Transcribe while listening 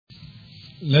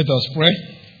Let us pray.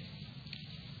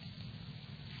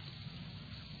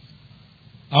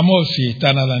 Our most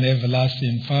eternal and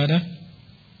everlasting Father,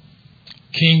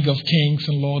 King of kings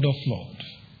and Lord of lords,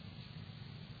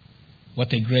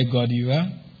 what a great God you are.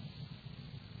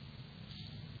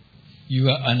 You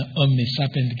are an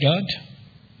omniscient God,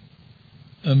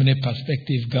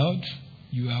 omniperspective God.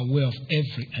 You are aware of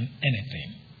every and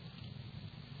anything.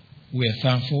 We are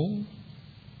thankful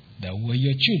that we're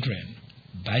your children,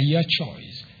 by your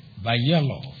choice, by your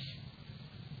love.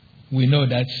 We know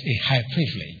that's a high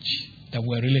privilege, that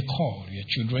we're really called your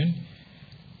children.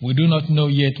 We do not know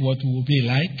yet what we will be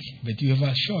like, but you have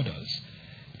assured us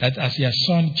that as your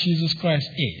Son Jesus Christ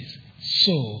is,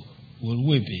 so will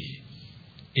we be.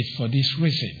 It's for this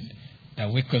reason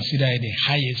that we consider it the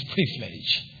highest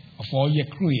privilege of all your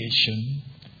creation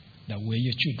that we're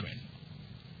your children.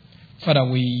 Father,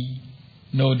 we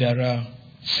know there are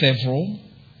several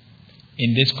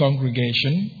in this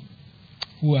congregation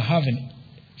who are having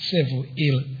several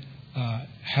ill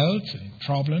health and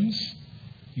problems.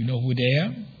 You know who they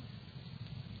are.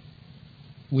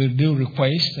 We do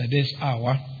request at this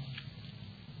hour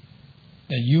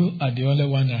that you are the only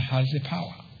one that has the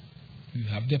power. You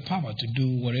have the power to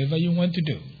do whatever you want to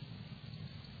do.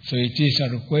 So it is a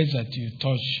request that you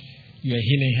touch your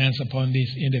healing hands upon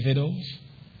these individuals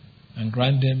and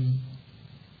grant them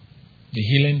the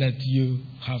healing that you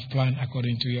have planned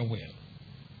according to your will.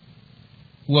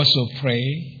 We also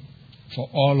pray for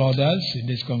all others in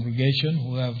this congregation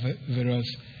who have various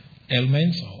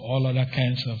ailments or all other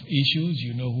kinds of issues.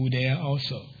 You know who they are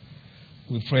also.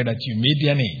 We pray that you meet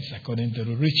their needs according to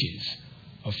the riches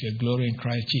of your glory in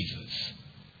Christ Jesus.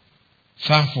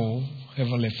 Thankful,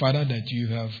 Heavenly Father, that you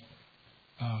have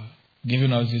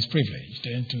given us this privilege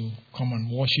then to come and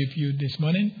worship you this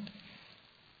morning.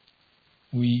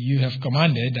 You have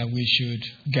commanded that we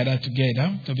should gather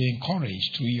together to be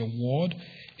encouraged through your word,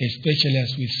 especially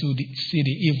as we see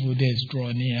the evil days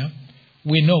draw near.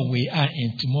 We know we are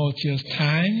in tumultuous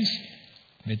times,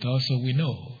 but also we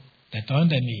know that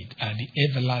underneath are the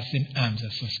everlasting arms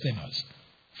that sustain us,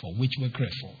 for which we're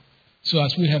grateful. So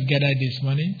as we have gathered this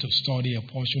morning to study a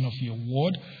portion of your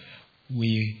word,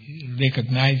 we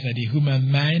recognize that the human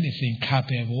mind is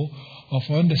incapable of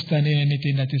understanding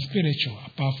anything that is spiritual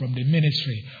apart from the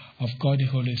ministry of God the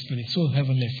Holy Spirit. So,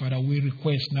 Heavenly Father, we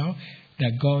request now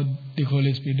that God the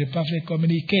Holy Spirit, the perfect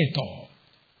communicator,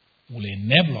 will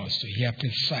enable us to hear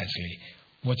precisely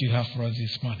what you have for us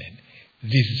this morning.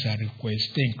 This is our request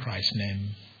in Christ's name.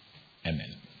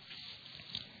 Amen.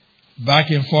 Back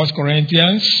in 1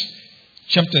 Corinthians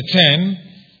chapter 10,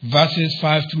 verses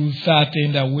 5 through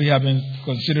 13 that we have been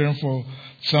considering for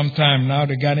some time now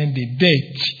regarding the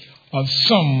date of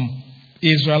some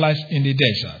Israelites in the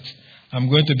desert. I'm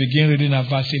going to begin reading at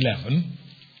verse 11.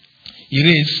 It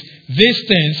is, these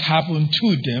things happened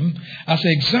to them as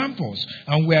examples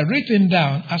and were written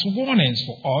down as warnings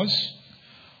for us,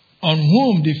 on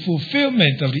whom the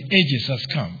fulfillment of the ages has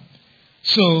come.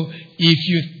 So if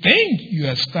you think you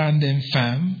are standing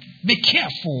firm, be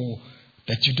careful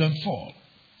that you don't fall.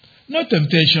 No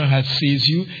temptation has seized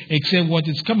you except what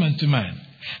is common to man,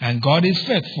 and God is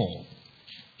faithful.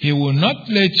 He will not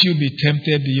let you be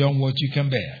tempted beyond what you can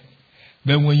bear.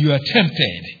 But when you are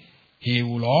tempted, He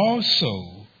will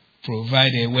also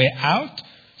provide a way out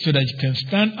so that you can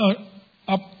stand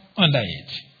up under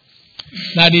it.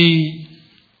 Now, the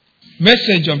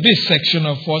message of this section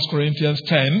of 1 Corinthians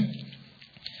 10,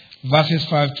 verses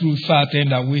 5 through 13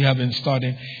 that we have been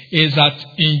studying, is that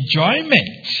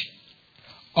enjoyment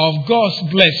of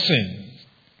God's blessing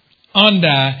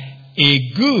under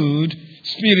a good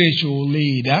spiritual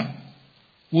leader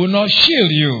will not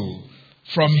shield you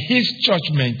from His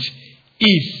judgment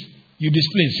if you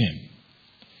displease Him.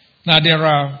 Now, there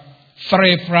are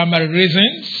three primary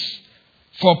reasons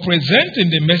for presenting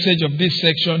the message of this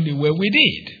section the way we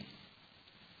did.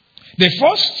 The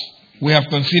first, we have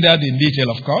considered in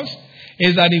detail, of course,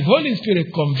 is that the Holy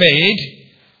Spirit conveyed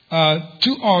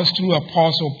to us through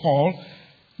Apostle Paul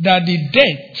that the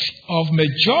death of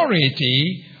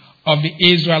majority of the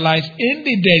Israelites in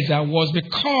the desert was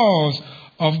because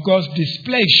of God's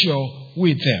displeasure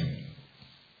with them.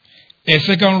 A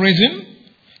second reason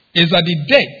is that the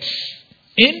death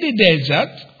in the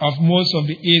desert of most of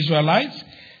the Israelites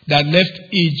that left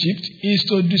Egypt is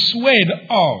to dissuade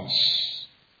us,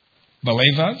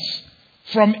 believers,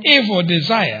 from evil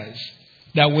desires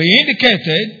that we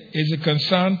indicated is a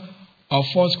concern of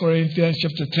 1 Corinthians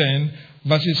chapter 10,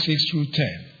 verses 6 through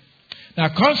 10. Now,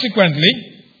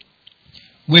 consequently,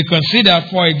 we consider,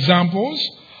 for examples,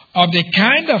 of the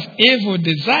kind of evil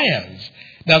desires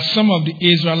that some of the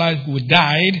Israelites who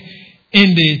died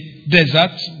in the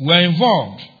desert were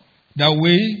involved that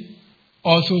we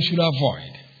also should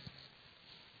avoid.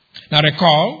 Now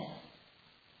recall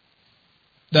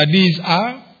that these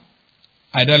are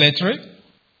idolatry,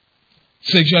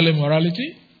 sexual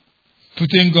immorality,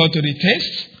 putting God to the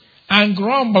test, and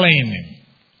grumbling.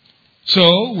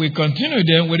 So we continue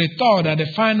then with the third and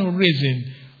the final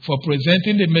reason for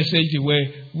presenting the message the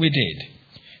way we did.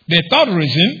 The third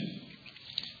reason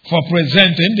for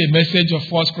presenting the message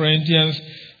of 1 Corinthians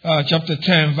chapter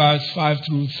 10 verse 5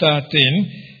 through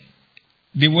 13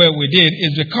 the way we did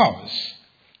is because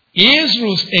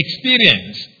Israel's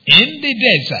experience in the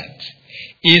desert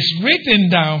is written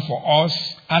down for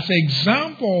us as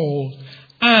example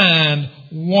and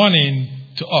warning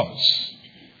to us.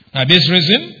 Now this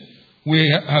reason we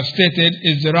have stated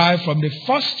is derived from the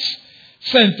first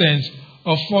sentence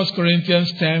of 1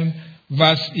 Corinthians 10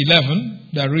 verse 11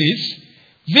 that reads,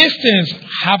 "These things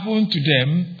happened to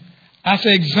them as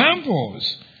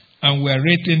examples and were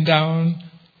written down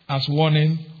as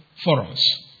warning for us."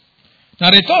 Now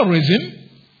the third reason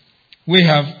we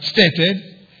have stated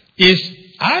is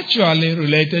actually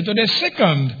related to the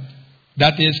second,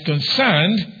 that is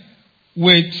concerned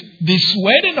with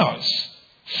dissuading us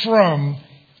from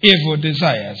evil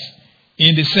desires,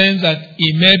 in the sense that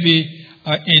it may be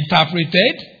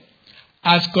interpreted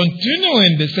as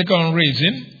continuing the second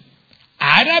reason,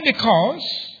 either because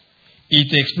it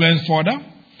explains further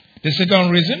the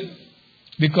second reason,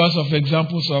 because of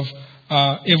examples of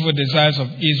evil desires of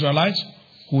Israelites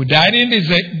who died in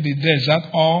the desert,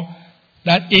 or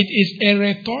that it is a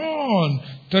return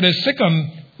to the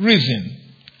second reason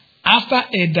after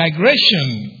a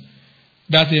digression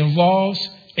that involves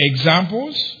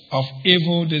examples of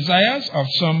evil desires of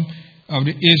some of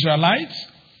the Israelites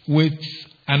with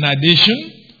an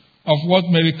addition of what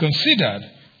may be considered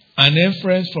an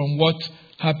inference from what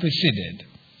had preceded.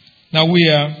 Now we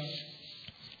are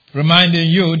reminding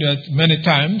you that many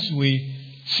times we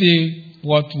see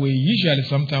what we usually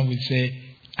sometimes we say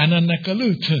an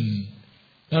anakaluton.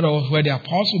 In other words, where the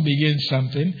apostle begins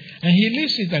something and he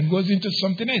leaves it and goes into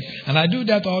something else. And I do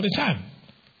that all the time.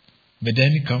 But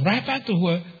then you come right back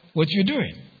to what you're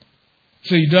doing.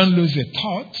 So you don't lose a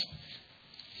thought.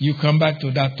 You come back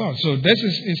to that thought. So this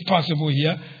is possible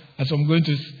here, as I'm going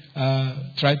to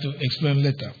try to explain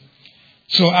later.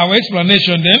 So our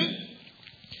explanation then,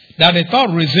 that the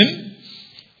third reason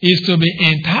is to be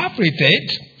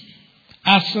interpreted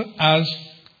as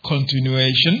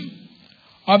continuation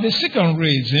of the second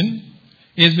reason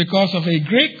is because of a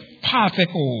Greek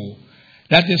particle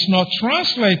that is not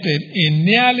translated in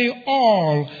nearly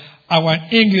all our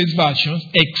English versions,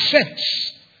 except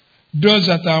those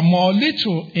that are more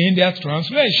literal in their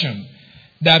translation,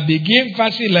 that begin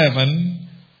verse 11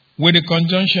 with the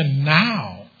conjunction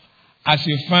now, as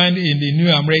you find in the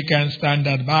New American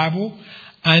Standard Bible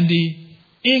and the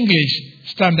English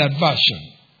Standard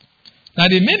Version. Now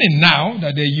the meaning now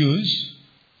that they use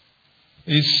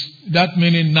is that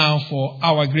meaning now for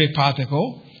our Greek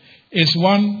particle is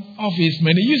one of its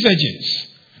many usages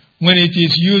when it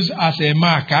is used as a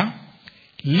marker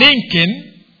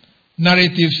linking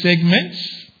narrative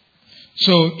segments.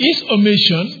 So its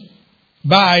omission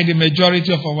by the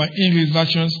majority of our English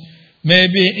versions may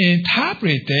be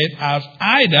interpreted as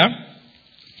either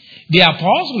the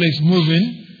apostle is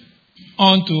moving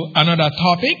on to another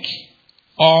topic,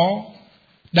 or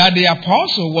that the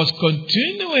apostle was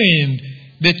continuing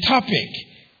the topic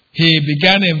he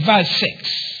began in verse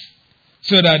 6,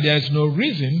 so that there is no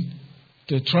reason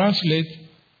to translate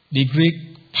the Greek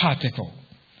particle.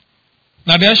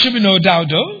 Now there should be no doubt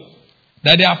though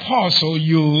that the apostle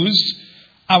used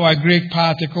our Greek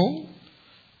particle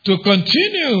to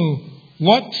continue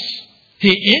what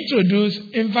he introduced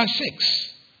in verse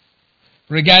 6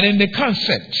 regarding the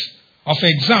concept of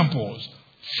examples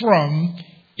from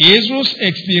Israel's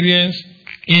experience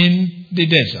in the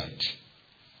desert.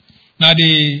 Now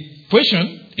the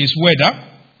question is whether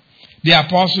the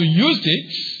apostle used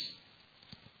it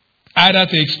either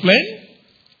to explain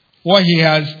what he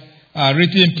has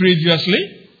written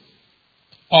previously,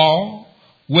 or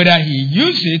whether he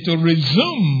used it to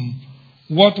resume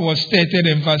what was stated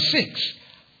in verse 6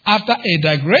 after a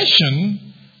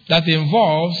digression that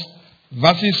involves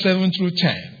verses 7 through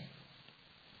 10.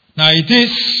 Now it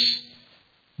is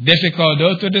difficult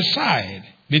though to decide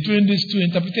between these two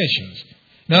interpretations.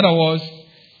 In other words,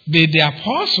 the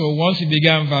apostle, once he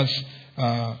began verse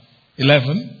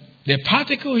 11, the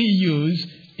particle he used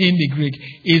in the Greek,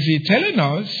 is he telling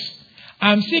us,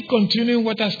 I'm still continuing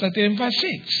what I started in verse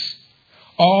 6?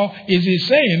 Or is he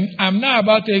saying, I'm now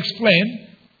about to explain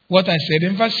what I said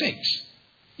in verse 6?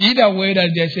 Either way,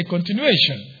 that there's a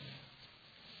continuation.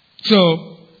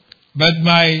 So, But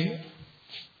my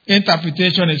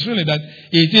interpretation is really that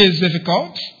it is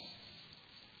difficult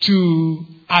to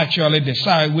actually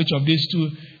decide which of these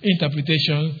two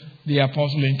interpretations the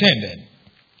apostle intended.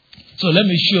 So let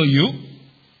me show you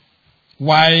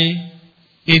why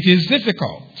it is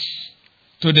difficult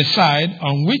to decide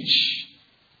on which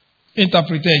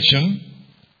interpretation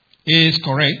is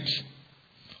correct,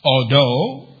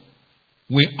 although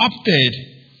we opted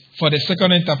for the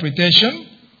second interpretation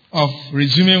of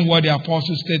resuming what the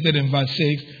apostle stated in verse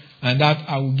 6, and that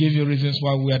I will give you reasons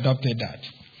why we adopted that.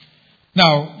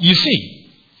 Now, you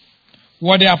see,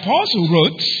 what the apostle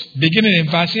wrote, beginning in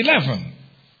verse 11,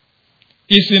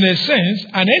 is in a sense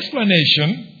an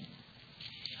explanation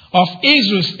of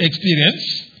Israel's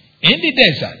experience in the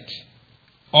desert,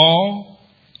 or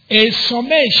a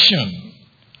summation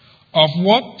of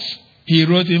what he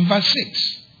wrote in verse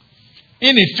 6.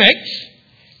 In effect,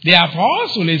 the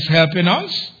apostle is helping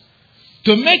us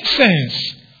to make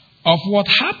sense of what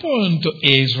happened to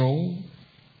Israel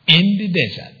in the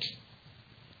desert.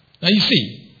 Now you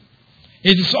see,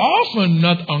 it is often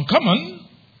not uncommon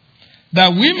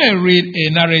that we may read a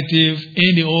narrative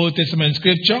in the Old Testament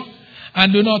scripture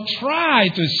and do not try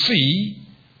to see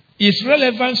its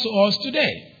relevance to us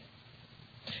today.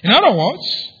 In other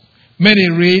words, many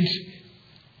read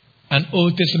an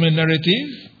Old Testament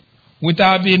narrative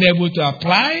without being able to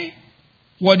apply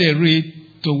what they read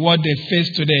to what they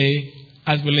face today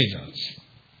as believers.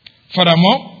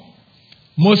 Furthermore,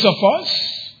 most of us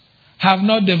have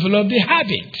not developed the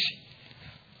habit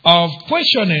of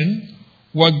questioning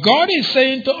what God is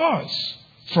saying to us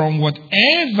from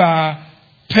whatever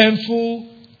painful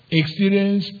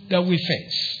experience that we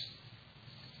face.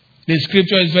 The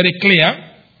scripture is very clear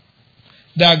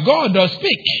that God does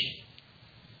speak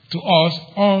to us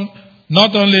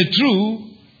not only through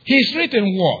His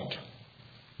written word,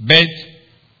 but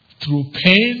through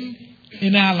pain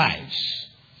in our lives,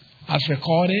 as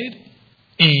recorded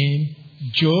in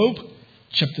Job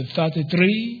chapter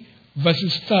 33,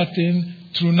 verses 13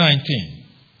 through 19.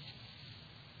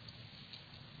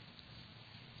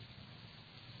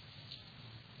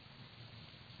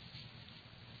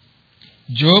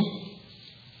 Job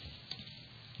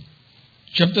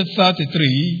chapter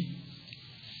 33,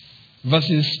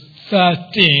 verses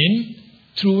 13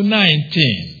 through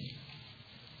 19.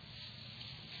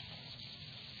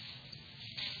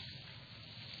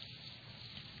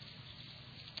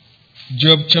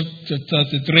 Job chapter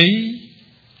 33,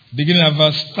 beginning at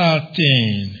verse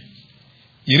 13.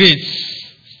 He reads,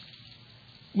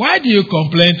 "Why do you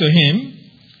complain to him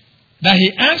that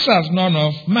he answers none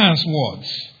of man's words?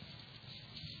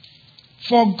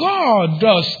 For God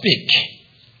does speak,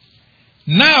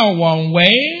 now one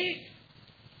way,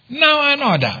 now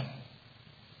another,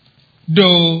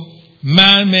 though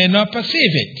man may not perceive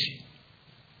it.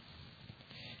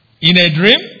 In a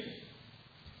dream,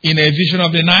 in a vision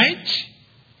of the night,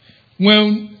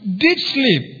 when deep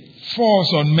sleep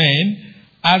falls on men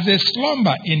as they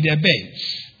slumber in their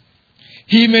beds,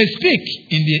 he may speak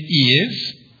in their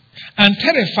ears and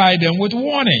terrify them with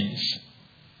warnings,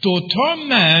 to turn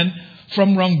man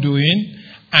from wrongdoing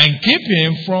and keep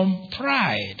him from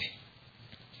pride,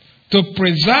 to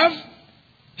preserve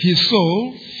his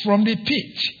soul from the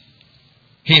pit,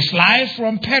 his life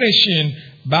from perishing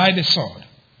by the sword."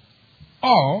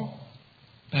 Or,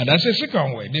 now that's the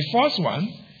second way. The first one,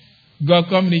 God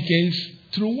communicates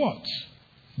through what?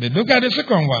 But look at the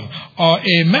second one. Or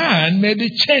a man may be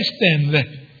chastened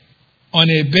on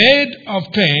a bed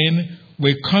of pain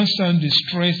with constant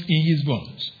distress in his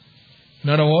bones. In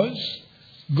other words,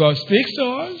 God speaks to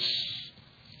us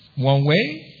one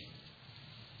way,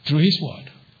 through His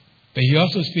word. But He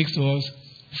also speaks to us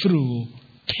through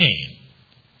pain.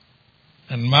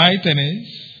 And my thing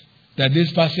is that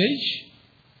this passage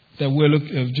that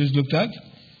we just looked at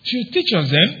should teach us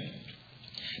then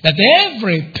that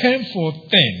every painful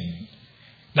thing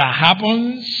that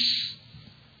happens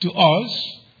to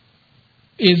us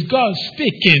is God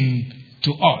speaking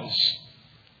to us.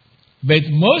 But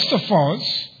most of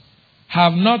us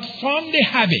have not formed the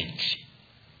habit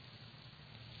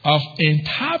of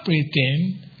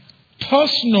interpreting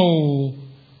personal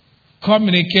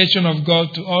communication of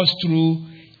God to us through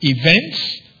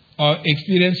events or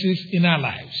experiences in our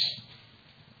lives.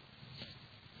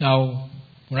 Now,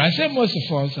 when I say most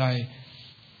of us,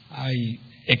 I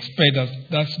expect that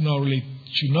that's not really,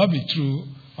 should not be true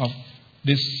of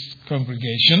this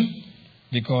congregation,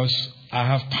 because I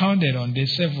have pounded on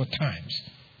this several times,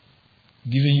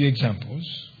 giving you examples.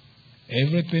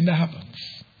 Everything that happens,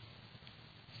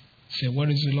 say, what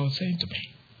is the Lord saying to me?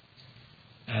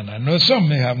 And I know some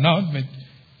may have not, but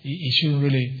it shouldn't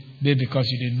really Maybe because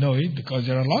you didn't know it, because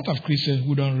there are a lot of Christians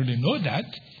who don't really know that,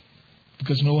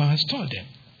 because no one has taught them.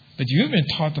 But you've been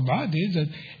taught about this, that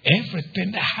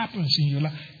everything that happens in your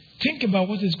life, think about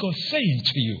what is God saying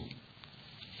to you.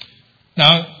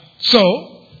 Now,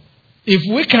 so, if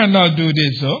we cannot do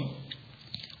this, though,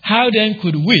 how then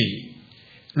could we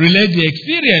relate the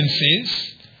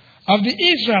experiences of the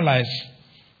Israelites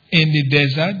in the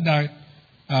desert that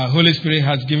Holy Spirit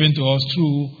has given to us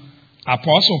through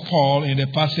Apostle Paul in the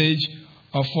passage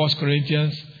of 1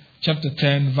 Corinthians chapter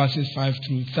 10, verses 5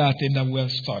 through 13 that we are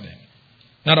studying?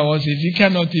 In other words, if you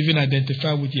cannot even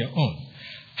identify with your own,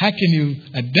 how can you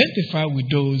identify with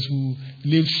those who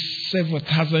lived several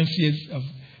thousand years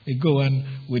ago and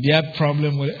with their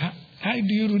problem? How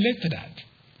do you relate to that?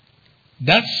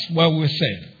 That's what we're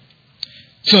saying.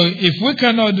 So if we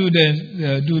cannot do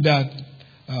that,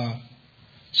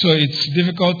 so it's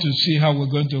difficult to see how we're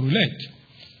going to relate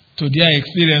to their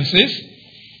experiences.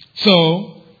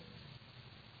 So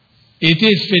it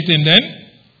is fitting then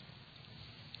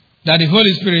that the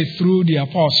Holy Spirit, through the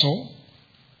apostle,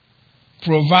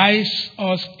 provides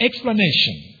us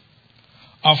explanation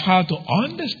of how to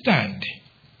understand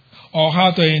or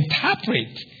how to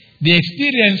interpret the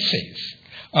experiences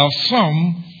of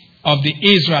some of the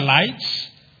Israelites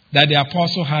that the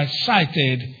apostle has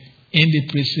cited in the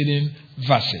preceding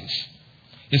verses.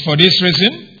 It's for this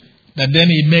reason that then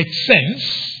it makes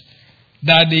sense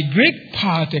that the Greek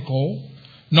particle,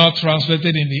 not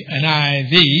translated in the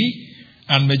NIV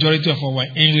and majority of our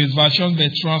English versions,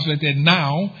 but translated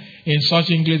now in such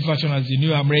English version as the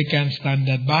New American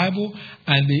Standard Bible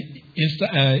and the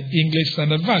English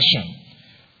Standard Version,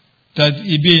 that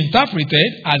it be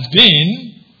interpreted as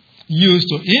being used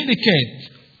to indicate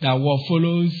that what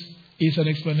follows is an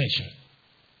explanation.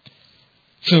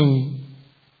 So,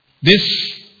 this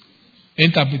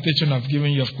interpretation I've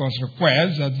given you, of course,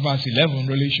 requires that verse 11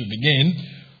 really should begin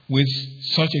with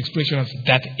such expression as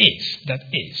that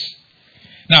is.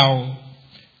 Now,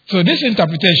 so this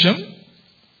interpretation,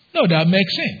 no, that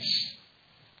makes sense,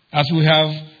 as we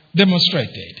have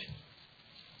demonstrated,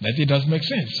 that it does make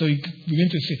sense. So you begin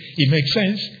to say, it makes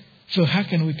sense, so how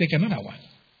can we take another one?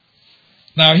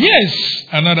 Now, here's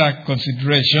another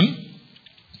consideration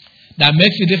that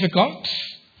makes it difficult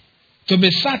to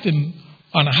be certain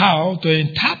on how to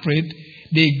interpret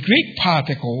the Greek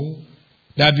particle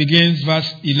that begins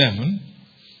verse 11,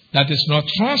 that is not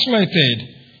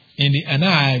translated in the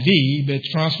NIV, but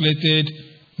translated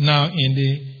now in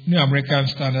the New American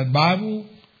Standard Bible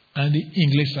and the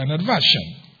English Standard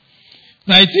Version.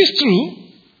 Now, it is true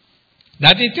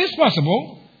that it is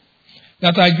possible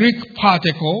that a Greek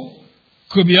particle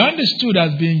could be understood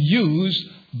as being used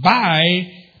by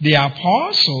the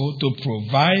apostle to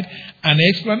provide an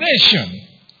explanation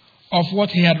of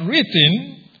what he had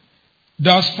written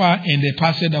thus far in the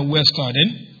passage that we're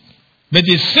studying. But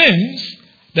it seems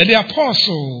that the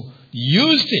apostle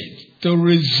used it to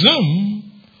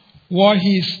resume what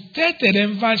he stated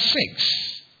in verse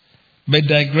 6, but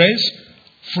digress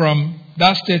from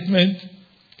that statement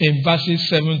in verses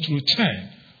 7 through 10,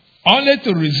 only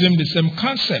to resume the same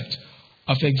concept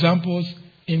of examples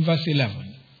in verse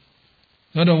 11.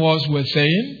 In other words, we're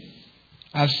saying,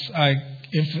 as I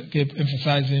keep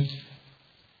emphasizing,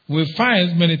 we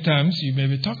find many times you may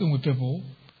be talking with people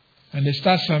and they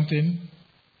start something,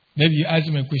 maybe you ask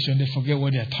them a question, they forget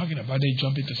what they're talking about, they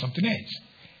jump into something else.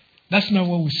 That's not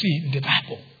what we see in the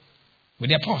Bible with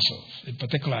the apostles,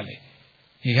 particularly.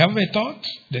 You have a thought,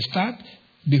 they start,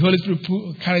 the Holy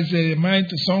Spirit carries their mind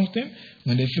to something,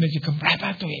 when they finish, you come right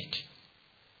back to it.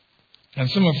 And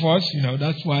some of us,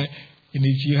 that's why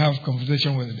if you have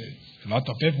conversation with a lot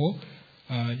of people,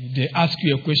 they ask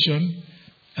you a question,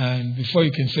 and before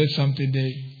you can say something,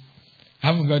 they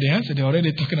haven't got the answer. They're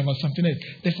already talking about something else.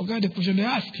 They forgot the question they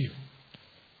asked you.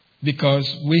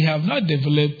 Because we have not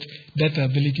developed that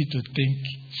ability to think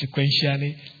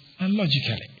sequentially and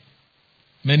logically.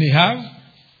 Many have,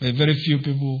 but very few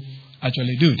people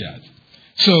actually do that.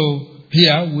 So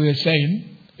here we're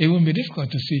saying it will be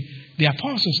difficult to see. The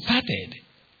apostle started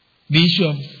the issue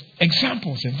of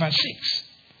examples in verse 6.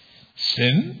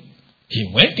 Then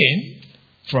he went in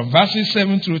from verses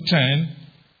 7 through 10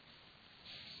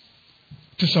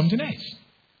 to something else.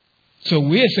 So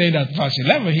we're saying that verse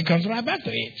 11, he comes right back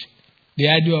to it. The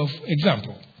idea of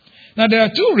example. Now there are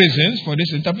two reasons for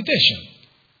this interpretation.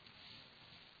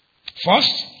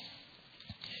 First,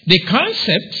 the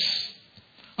concept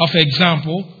of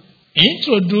example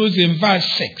introduced in verse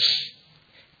 6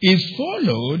 is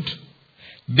followed,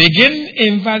 begin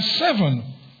in verse 7,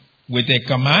 with a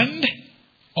command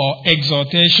or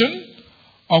exhortation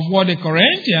of what the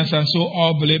Corinthians and so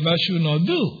all believers should not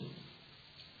do.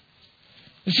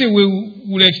 You see, we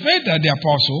would expect that the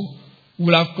apostle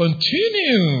will have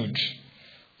continued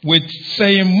with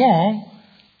saying more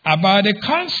about the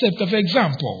concept of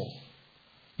example.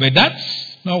 But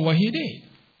that's not what he did.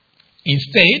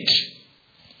 Instead,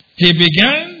 he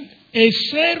began a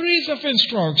series of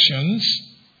instructions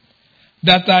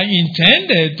that are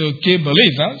intended to keep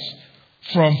believers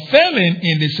from failing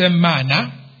in the same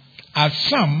manner as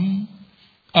some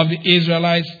of the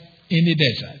Israelites in the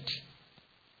desert.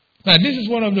 Now, this is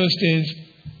one of those things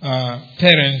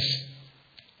parents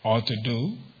ought to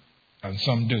do, and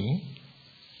some do.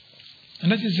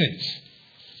 And that is this.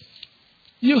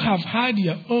 You have had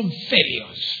your own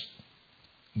failures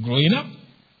growing up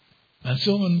and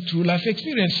so on through life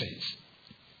experiences.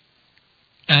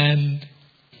 And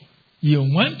you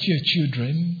want your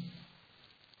children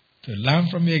to learn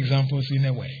from your examples in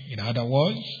a way. In other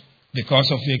words,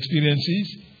 because of the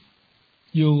experiences,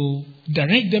 you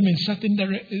direct them in a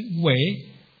certain way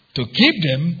to keep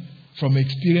them from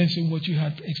experiencing what you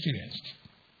had experienced.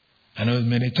 I know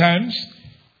many times,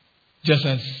 just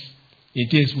as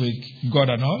it is with God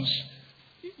and us,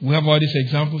 we have all these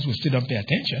examples, we still don't pay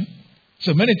attention.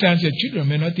 So many times your children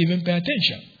may not even pay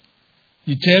attention.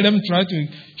 You tell them, try to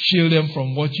shield them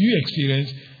from what you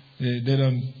experience, they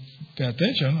don't pay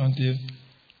attention until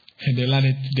they learn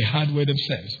it the hard way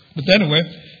themselves. But anyway,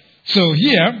 so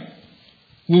here,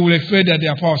 we will expect that the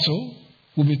apostle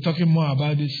will be talking more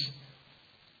about this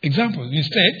example.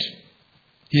 Instead,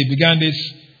 he began this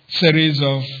series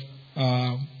of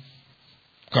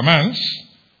commands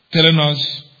telling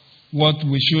us what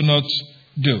we should not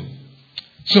do.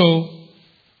 So,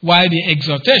 while the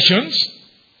exhortations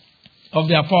of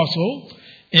the apostle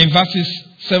in verses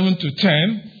 7 to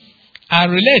 10 are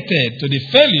related to the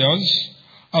failures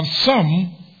of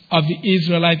some of the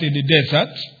Israelites in the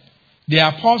desert, the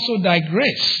apostle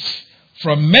digressed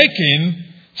from making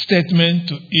statement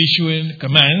to issuing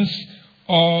commands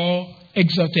or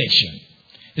exhortation.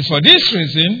 It's for this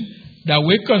reason that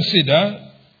we consider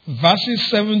verses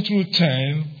 7 through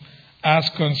 10 as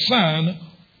concerned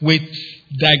with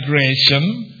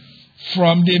digression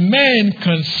from the main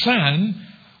concern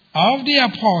of the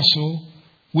apostle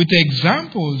with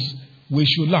examples we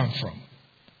should learn from.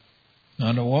 In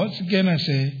other words, again I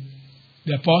say,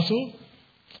 the apostle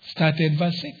started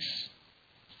verse 6.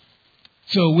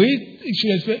 So we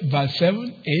should expect verse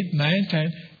 7, 8, 9,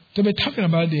 10 to be talking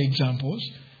about the examples.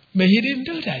 But he didn't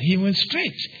do that. He went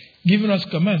straight, giving us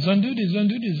commands. Don't do this, don't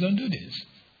do this, don't do this.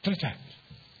 3 times.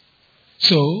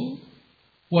 So,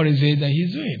 what is it that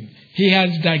he's doing? He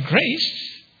has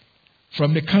digressed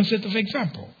from the concept of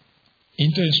example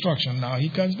into instruction. Now he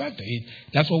comes back to it.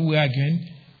 That's what we're arguing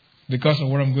because of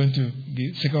what I'm going to,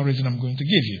 the second reason I'm going to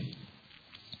give you.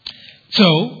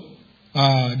 So,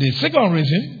 the second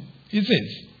reason is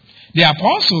this. The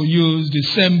apostle used the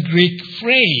same Greek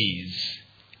phrase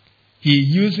he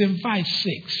used in verse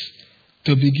 6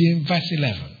 to begin verse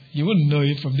 11. You wouldn't know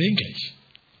it from the English.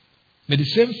 But the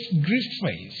same Greek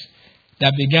phrase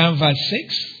that began verse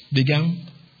 6 began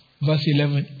verse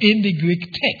 11 in the Greek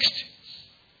text.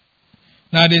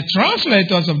 Now, the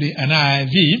translators of the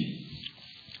NIV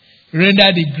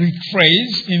render the Greek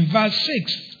phrase in verse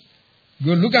 6.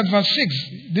 Go look at verse 6.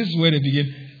 This is where they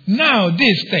begin. Now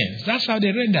these things. That's how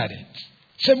they rendered it.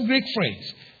 Same Greek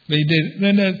phrase. But they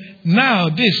rendered now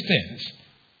these things.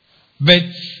 But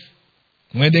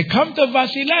when they come to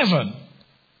verse 11,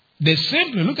 they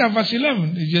simply look at verse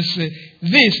 11. They just say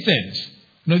these things.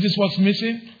 Notice what's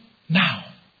missing? Now.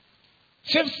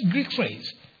 Same Greek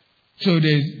phrase. So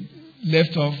they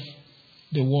left off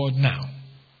the word now.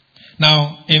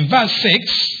 Now, in verse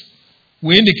 6,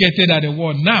 we indicated that the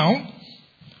word now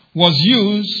was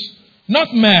used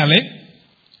not merely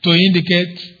to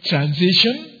indicate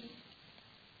transition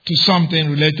to something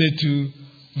related to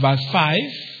verse 5,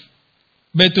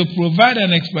 but to provide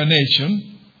an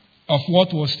explanation of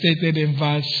what was stated in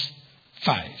verse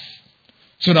 5.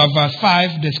 So that verse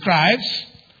 5 describes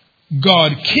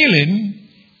God killing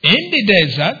in the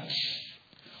desert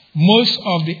most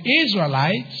of the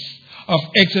Israelites of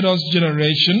Exodus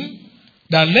generation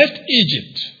that left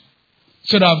Egypt.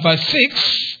 So that verse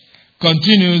 6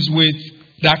 continues with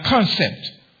that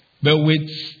concept, but with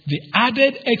the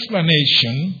added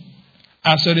explanation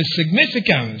as to the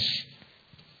significance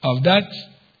of that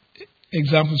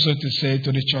example, so to say,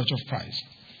 to the Church of Christ.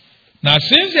 Now,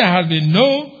 since there has been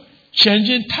no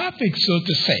changing topic, so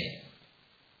to say,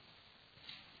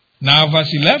 now verse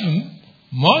 11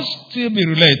 must still be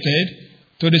related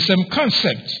to the same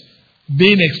concept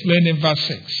being explained in verse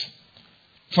 6.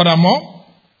 Furthermore,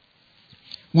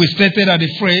 we stated that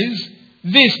the phrase,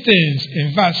 these things,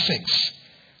 in verse 6,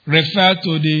 refer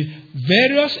to the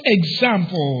various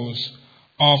examples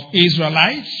of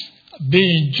Israelites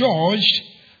being judged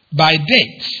by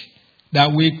death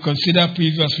that we considered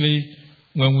previously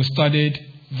when we studied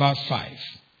verse 5.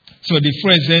 So the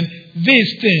phrase then,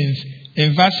 these things,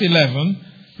 in verse 11,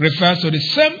 refers to the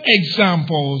same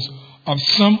examples of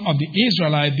some of the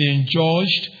Israelites being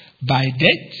judged by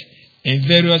death in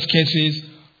various cases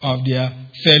of their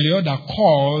failure that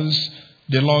caused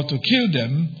the Lord to kill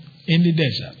them in the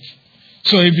desert.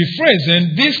 So if the phrase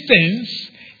then, these things,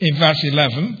 in verse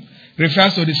 11,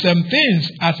 refers to the same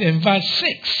things as in verse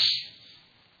 6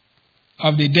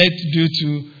 of the death due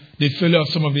to the failure of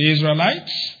some of the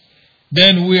Israelites,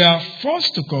 then we are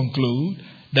forced to conclude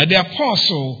that the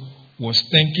apostle was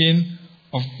thinking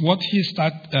of what he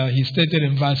stated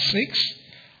in verse 6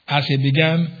 as he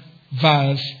began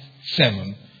verse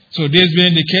 7. So this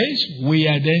being the case, we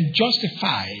are then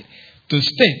justified to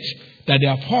state that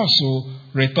the apostle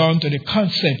returned to the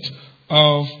concept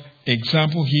of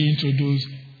example he introduced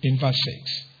in verse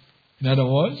 6. In other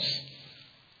words,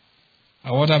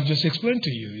 what I've just explained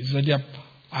to you is that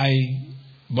I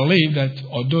believe that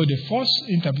although the first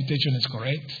interpretation is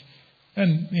correct,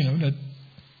 and that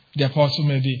the apostle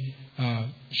may be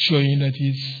showing that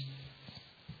he's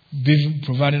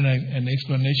providing an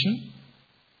explanation,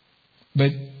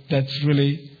 but that's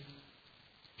really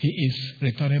he is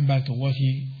returning back to what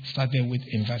he started with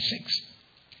in verse 6.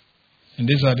 And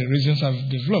these are the reasons I've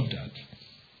developed that.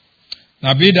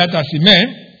 Now, be that as it may,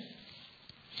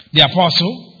 the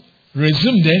apostle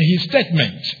resumed then his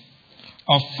statement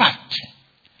of fact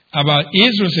about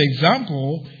Israel's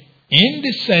example in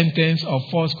the sentence of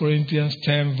 1 Corinthians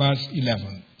 10 verse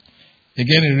 11.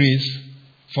 Again it reads,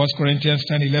 1 Corinthians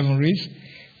 10:11 reads,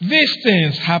 these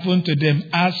things happened to them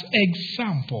as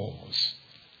examples.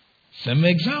 Same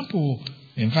example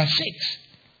in verse 6.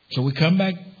 So we come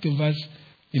back to verse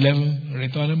 11,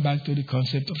 returning back to the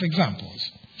concept of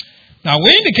examples. Now we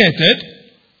indicated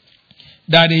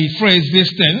that the phrase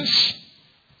these things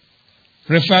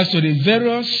refers to the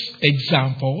various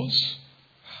examples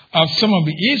of some of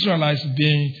the Israelites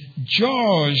being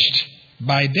judged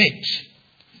by death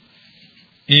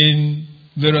in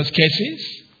various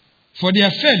cases for their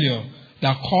failure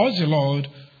that caused the Lord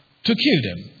to kill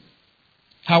them.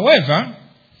 However,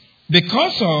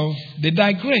 because of the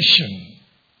digression,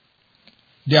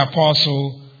 the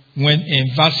apostle went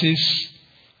in verses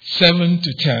 7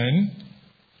 to 10,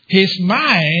 his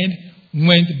mind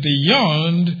went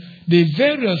beyond the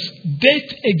various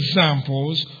death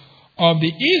examples of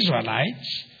the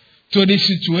Israelites to the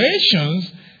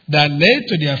situations that led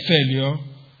to their failure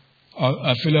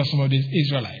of some of these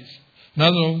Israelites.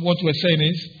 Now, what we're saying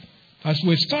is, as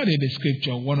we study the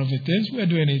scripture, one of the things we're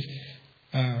doing is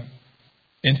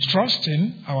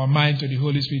entrusting our mind to the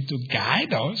Holy Spirit to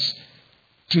guide us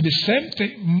to the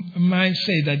same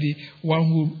mindset that the one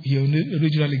who he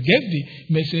originally gave the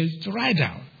message to write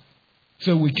down,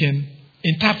 so we can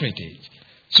interpret it.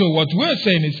 So what we're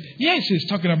saying is, yes, he's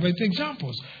talking about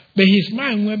examples, but his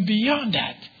mind went beyond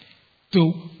that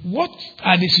to what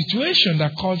are the situations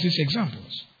that cause these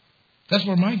examples. That's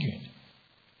what I'm arguing.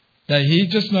 That he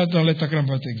just not only talking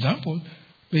about examples,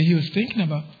 but he was thinking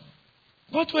about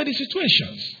what were the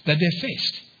situations that they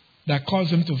faced that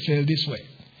caused them to fail this way.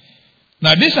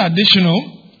 Now, these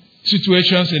additional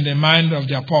situations in the mind of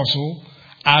the apostle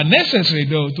are necessary,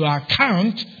 though, to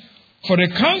account for the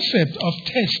concept of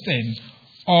testing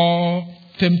or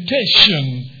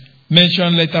temptation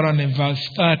mentioned later on in verse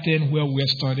 13, where we're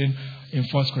studying in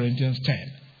 1 Corinthians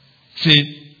 10.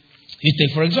 See, you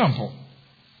take, for example,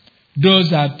 those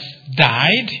that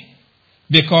died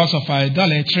because of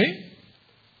idolatry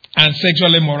and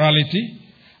sexual immorality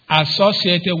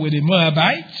associated with the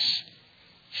Moabites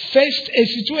faced a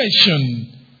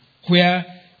situation where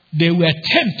they were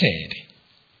tempted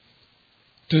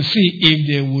to see if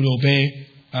they would obey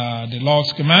the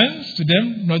Lord's commands to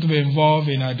them not to be involved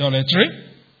in idolatry.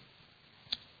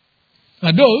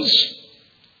 Now, those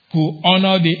who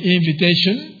honor the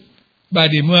invitation by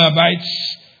the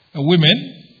Moabites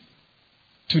women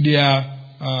to their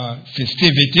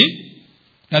festivity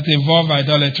that involve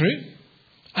idolatry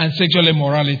and sexual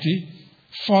immorality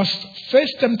first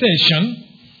faced temptation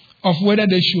of whether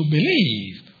they should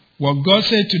believe what God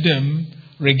said to them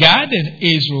regarding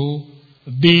Israel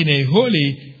being a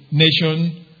holy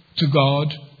nation to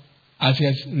God as he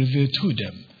has revealed to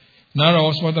them. In other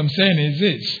words, what I'm saying is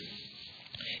this.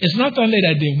 It's not only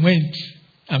that they went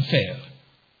and failed,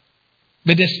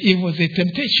 but it was a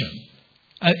temptation.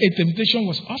 A temptation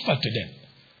was offered to them.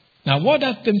 Now, what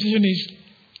that temptation is,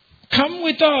 come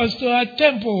with us to our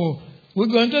temple. We're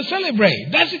going to celebrate.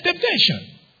 That's the temptation.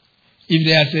 If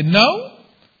they had said no,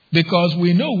 because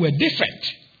we know we're different.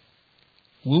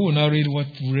 We will not read what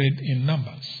we read in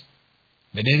Numbers.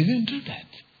 But they didn't do that.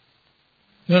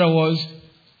 In other words,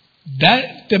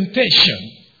 that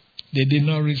temptation, they did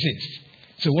not resist.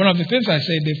 So one of the things I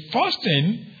say, the first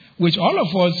thing, which all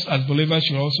of us as believers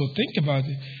should also think about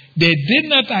it, they did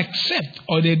not accept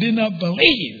or they did not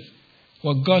believe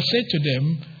what God said to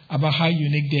them about how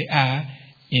unique they are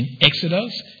in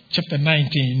Exodus chapter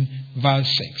 19,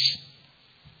 verse 6.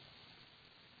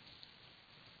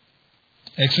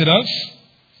 Exodus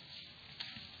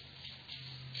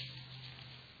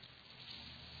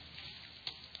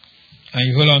and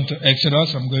you hold on to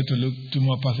Exodus. I'm going to look 2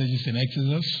 more passages in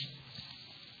Exodus.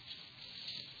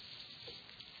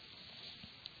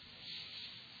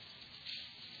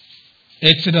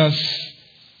 Exodus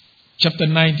chapter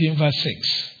 19, verse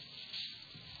 6.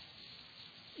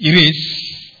 It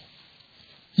is,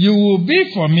 "You will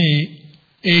be for me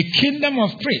a kingdom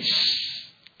of priests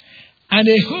and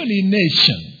a holy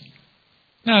nation."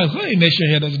 Now, a holy nation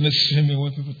here doesn't necessarily mean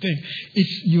what people think.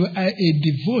 It's you are a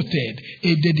devoted,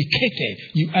 a dedicated,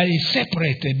 you are a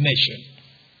separated nation.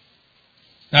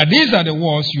 Now, these are the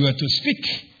words you are to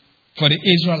speak for the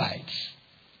Israelites.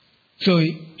 So,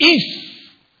 if,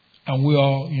 and we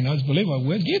all, as believers,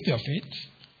 we're guilty of it,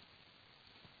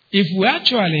 if we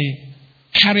actually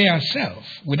carry ourselves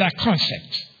with that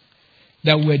concept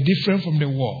that we're different from the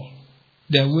world,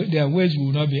 there are ways we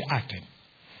will not be acting.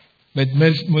 But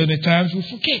many times we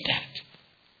forget that.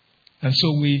 And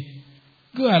so we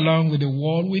go along with the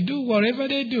world. We do whatever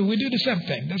they do. We do the same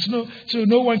thing. So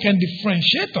no one can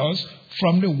differentiate us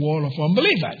from the world of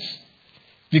unbelievers.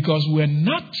 Because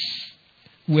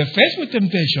we're faced with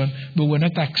temptation, but we're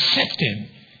not accepting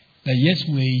that yes,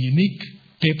 we're unique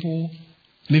people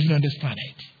living on this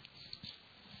planet.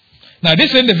 Now,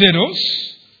 these individuals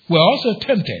were also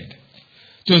tempted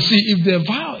to see if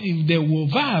they will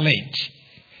violate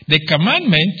the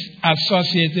commandment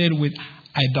associated with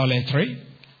idolatry,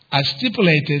 as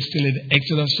stipulated still in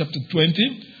Exodus chapter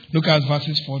 20, look at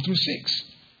verses 4 through 6.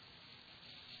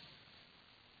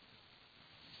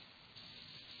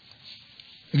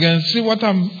 You can see what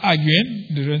I'm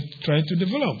arguing, trying to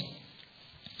develop.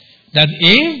 That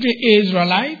if the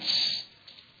Israelites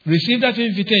received that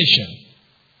invitation,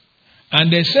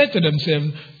 and they said to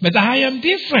themselves, "But I am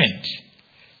different.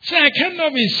 So I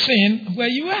cannot be seen where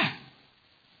you are."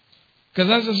 Because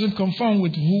that doesn't conform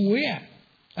with who we are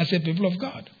as a people of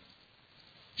God.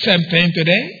 Same thing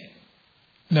today.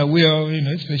 Now we are,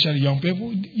 especially young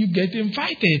people, you get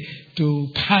invited to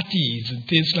parties and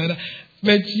things like that.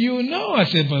 But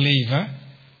as a believer,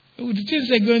 the things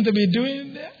they're going to be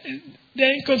doing,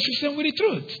 they're inconsistent with the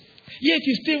truth. Yet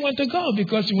you still want to go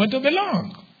because you want to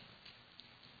belong.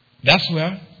 That's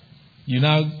where you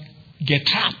now get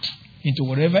trapped into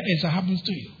whatever else happens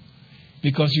to you.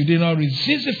 Because you did not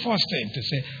resist the first thing to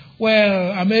say,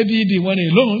 well, I may be the one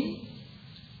alone,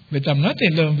 but I'm not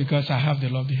alone because I have the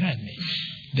Lord behind me.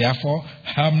 Therefore,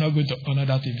 I'm not going to honor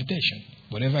that invitation,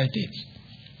 whatever it is.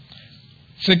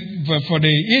 So, for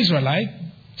the Israelites,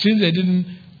 since they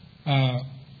didn't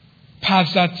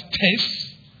pass that test,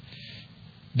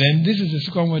 then this is the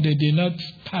second one they did not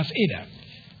pass either.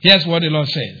 Here's what the Lord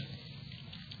says.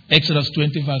 Exodus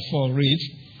 20 verse 4 reads,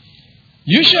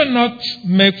 "You shall not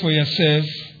make for yourself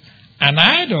an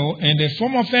idol in the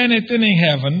form of anything in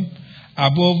heaven,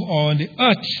 above, or on the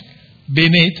earth,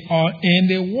 beneath, or in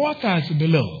the waters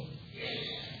below.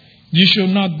 You shall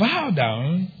not bow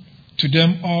down to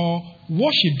them or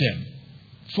worship them.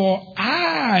 For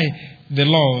I, the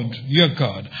Lord your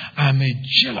God, am a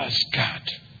jealous God,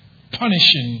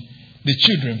 punishing the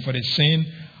children for the sin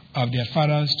of their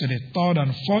fathers to the third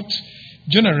and fourth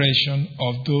generation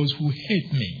of those who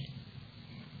hate me,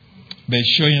 but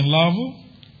showing love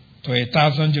to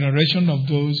 1,000 generations of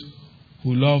those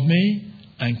who love me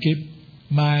and keep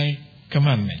my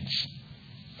commandments."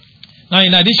 Now,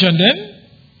 in addition then,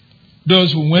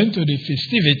 those who went to the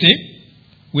festivity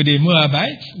with the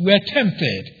Moabites were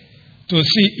tempted to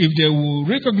see if they will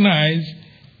recognize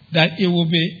that it will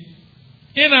be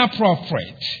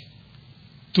inappropriate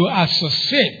to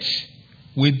associate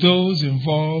with those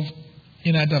involved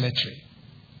in idolatry,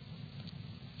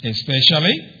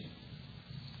 especially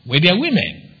with their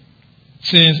women,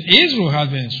 since Israel has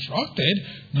been instructed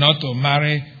not to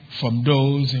marry from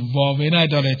those involved in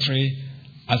idolatry,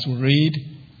 as we read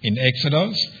in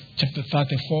Exodus chapter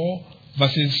 34,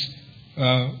 verses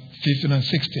 15 and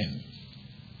 16.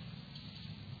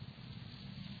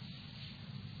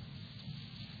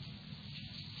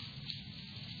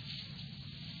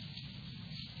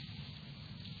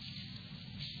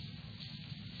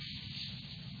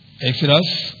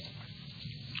 Exodus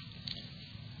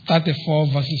 34,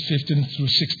 verses 15 through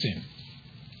 16.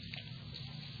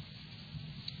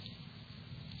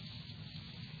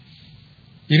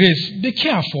 It is, be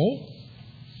careful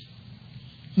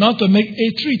not to make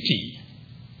a treaty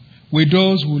with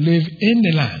those who live in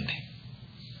the land.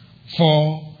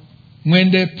 For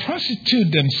when they prostitute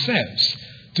themselves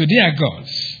to their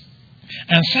gods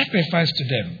and sacrifice to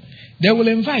them, they will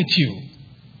invite you,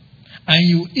 and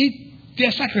you eat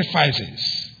their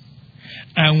sacrifices.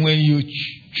 And when you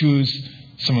choose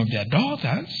some of their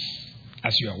daughters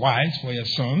as your wives for your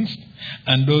sons,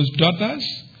 and those daughters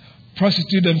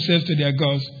prostitute themselves to their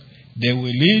gods, they will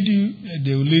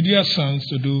lead your sons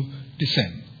to do the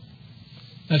same.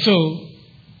 And so,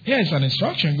 here is an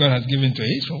instruction God has given to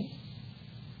Israel.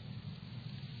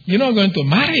 You're not going to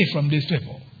marry from these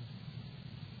people.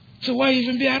 So why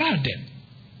even be around them?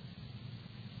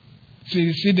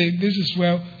 See, this is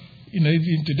where,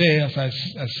 even today, as I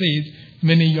said,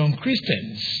 many young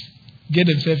Christians get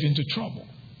themselves into trouble.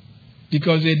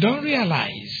 Because they don't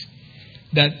realize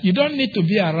that you don't need to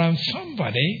be around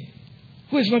somebody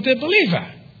who is not a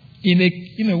believer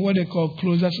in a what they call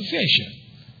close association.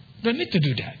 You don't need to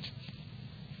do that.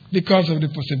 Because of the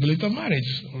possibility of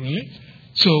marriage, really.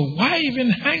 So why even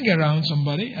hang around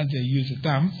somebody, as they use the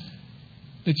term,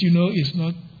 that is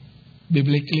not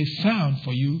biblically sound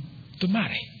for you to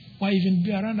marry? Why even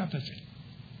be around that person?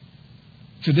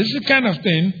 So this is the kind of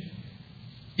thing,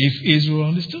 if Israel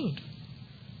understood.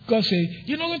 God said,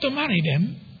 you're not going to marry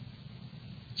them,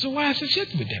 so why associate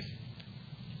with them?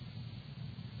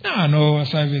 Now I know,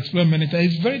 as I've explained many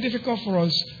times, it's very difficult for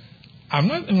us. I'm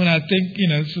not, when I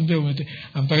think, something,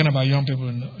 I'm talking about young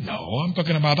people. No, I'm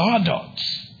talking about adults.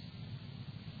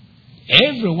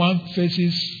 Everyone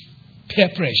faces peer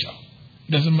pressure.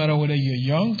 It doesn't matter whether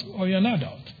you're young or you're an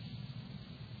adult.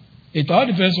 It all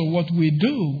depends on what we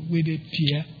do with the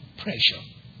peer pressure.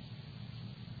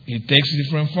 It takes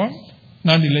different form.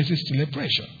 Nonetheless, it's still a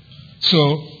pressure.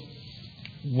 So,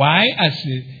 why, as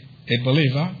a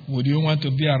believer, would you want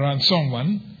to be around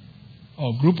someone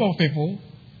or group of people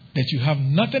that you have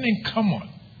nothing in common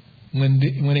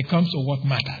when it comes to what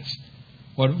matters?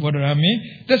 What do I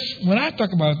mean? When I talk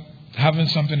about having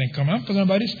something in common, I'm talking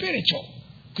about the spiritual.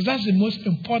 Because that's the most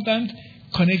important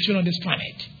connection on this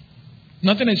planet.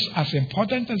 Nothing is as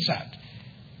important as that.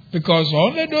 Because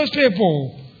only those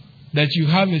people that you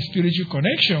have a spiritual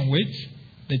connection with,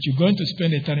 that you're going to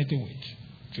spend eternity with.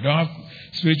 If you don't have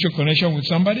spiritual connection with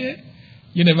somebody,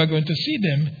 you're never going to see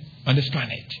them on this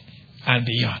planet and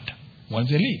beyond once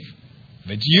they leave.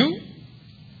 But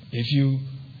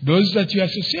those that you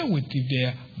associate with, if they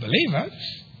are believers,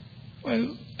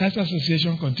 well, that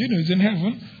association continues in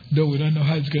heaven, though we don't know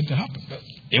how it's going to happen, but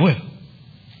it will.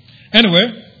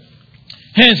 Anyway,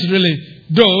 hence really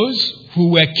those who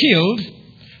were killed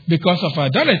because of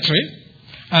idolatry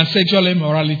and sexual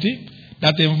immorality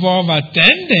that involve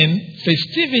attending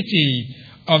festivity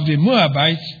of the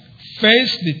Moabites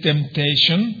face the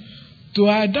temptation to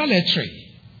idolatry,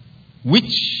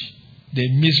 which they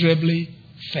miserably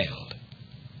failed.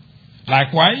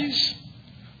 Likewise,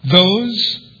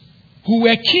 those who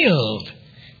were killed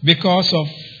because of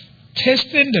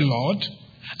testing the Lord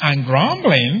and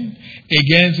grumbling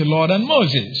against the Lord and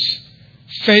Moses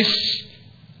face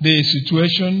the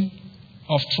situation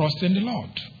of trusting the Lord.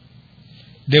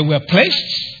 They were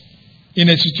placed in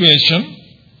a situation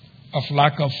of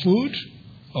lack of food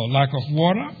or lack of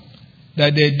water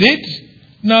that they did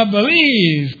not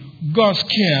believe God's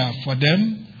care for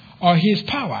them or His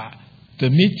power to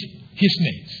meet His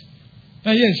needs.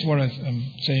 Now, yes, what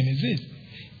I'm saying is this.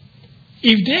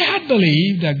 If they had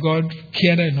believed that God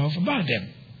cared enough about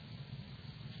them,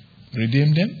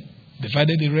 redeemed them,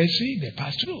 divided the Red Sea, they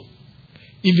passed through.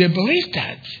 If they believed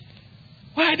that,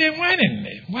 why are they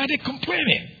whining? Why are they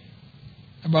complaining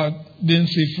about didn't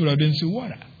see food or didn't see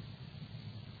water?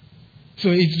 So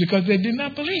it's because they did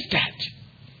not believe that.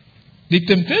 The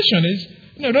temptation is,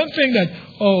 don't think that,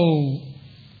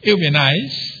 it would be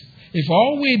nice if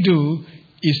all we do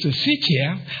is to sit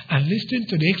here and listen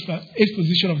to the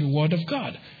exposition of the Word of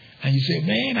God. And you say,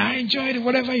 man, I enjoyed it,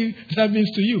 whatever that means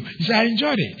to you. You say, I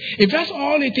enjoyed it. If that's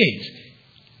all it is,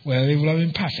 well, it would have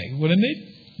been perfect, wouldn't it?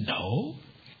 No.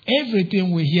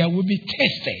 Everything we hear will be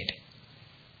tested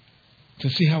to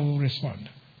see how we respond.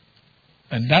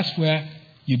 And that's where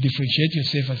you differentiate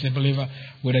yourself as a believer,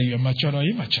 whether you're mature or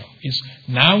immature. It's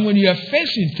now when you are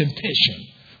facing temptation,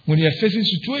 when you are facing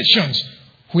situations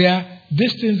where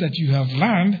these things that you have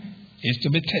learned is to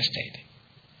be tested.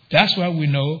 That's why we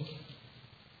know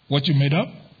what you made up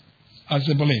as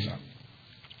a believer.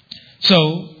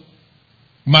 So,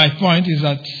 my point is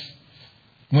that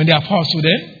when the apostle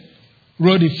then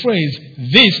wrote the phrase,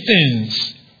 these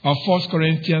things of 1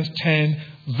 Corinthians 10,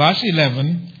 verse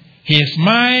 11, his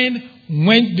mind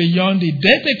went beyond the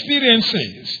death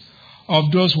experiences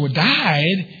of those who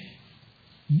died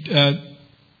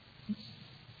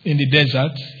in the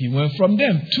desert. He went from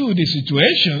them to the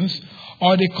situations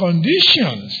or the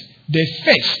conditions they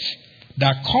faced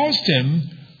that caused them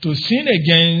to sin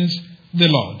against the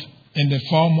Lord in the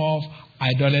form of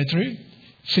idolatry,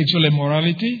 sexual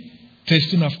immorality,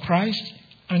 tasting of Christ,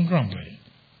 and grumbling.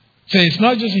 So it's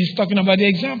not just he's talking about the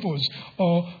examples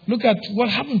or look at what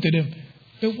happened to them,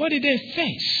 but what did they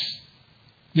face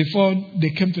before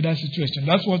they came to that situation?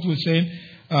 That's what we're saying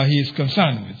he is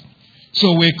concerned with.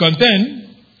 So we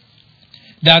contend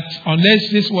that unless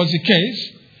this was the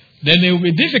case, then it will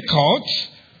be difficult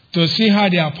to see how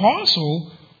the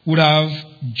apostle would have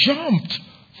jumped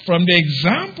from the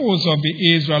examples of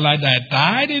the Israelites that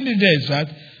died in the desert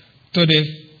to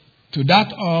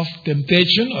that of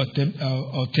temptation or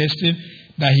testing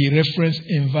that he referenced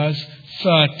in verse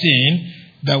 13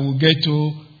 that we'll get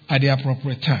to at the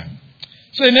appropriate time.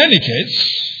 So in any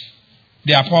case,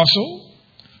 the apostle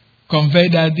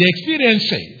conveyed that the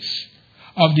experiences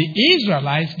of the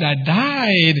Israelites that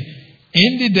died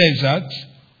in the desert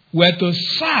were to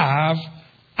serve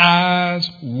as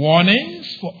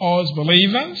warnings for us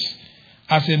believers,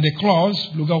 as in the clause,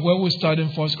 look at where we start in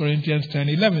 1 Corinthians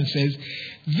 10:11 says,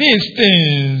 these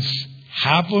things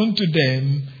happened to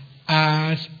them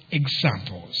as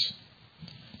examples.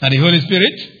 Now the Holy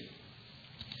Spirit,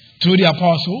 through the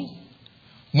apostle,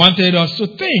 wanted us to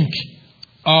think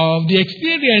of the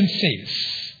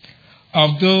experiences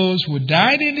of those who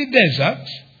died in the desert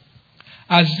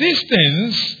as these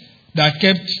things that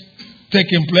kept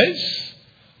taking place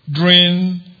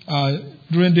during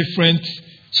different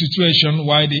situations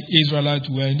while the Israelites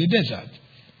were in the desert.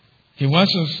 He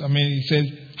wants us, he says,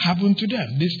 happened to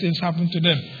them. These things happened to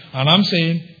them. And I'm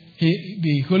saying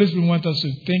the Holy Spirit wants us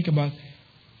to think about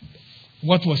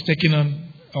what was taking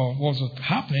on or what was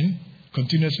happening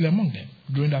continuously among them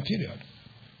during that period.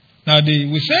 Now,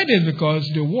 we say this because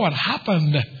the word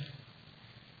happened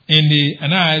in the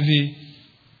NIV,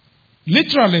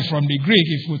 literally from the Greek,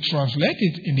 if we translate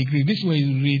it in the Greek, this way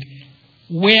you read,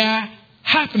 were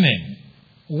happening.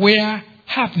 Were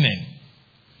happening.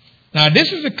 Now,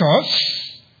 this is because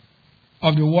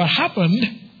of the word happened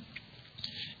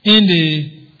in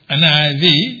the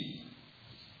NIV.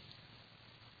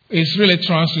 It's really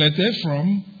translated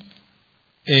from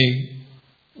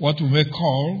what we may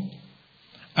call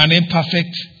an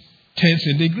imperfect tense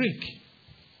in the Greek.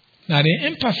 Now, the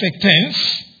imperfect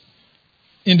tense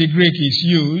in the Greek is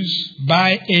used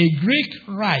by a Greek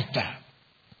writer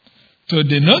to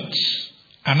denote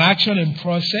an action in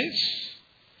process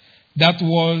that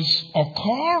was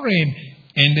occurring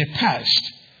in the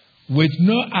past with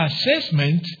no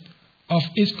assessment of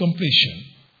its completion.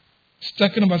 It's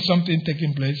talking about something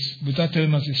taking place without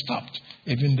telling us it stopped,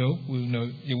 even though we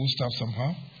know it will stop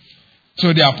somehow.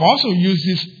 So the apostle used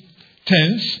this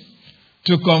tense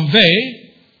to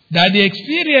convey that the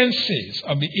experiences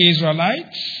of the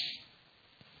Israelites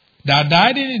that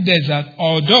died in the desert,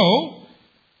 although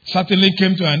certainly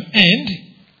came to an end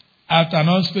at an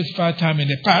unspecified time in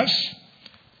the past,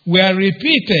 were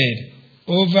repeated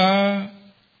over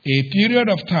a period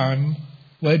of time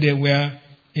where they were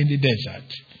in the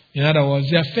desert. In other words,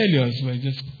 their failures were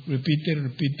just repeated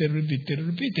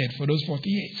for those 40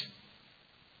 years.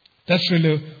 That's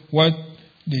really what,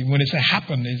 when it says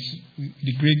happened, is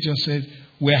the Greek just says,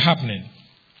 were happening.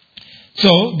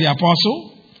 So, the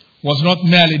apostle was not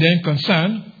merely then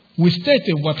concerned with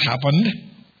stating what happened,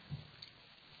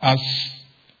 as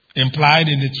implied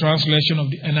in the translation of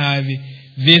the NIV,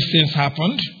 these things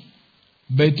happened,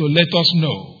 but to let us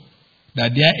know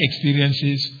that their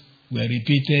experiences were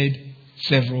repeated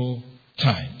several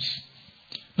times.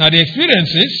 Now, the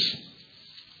experiences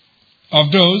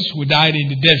of those who died in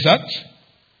the desert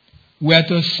were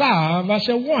to serve as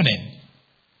a warning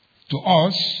to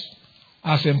us,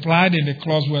 as implied in the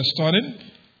clause we're studying.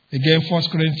 Again, 1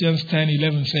 Corinthians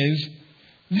 10:11 says,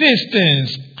 these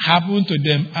things happened to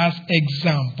them as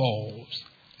examples.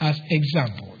 As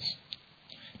examples.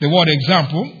 The word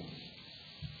example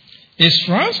is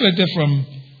translated from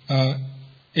a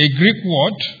Greek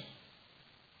word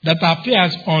that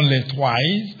appears only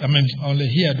only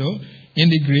here though, in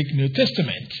the Greek New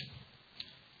Testament.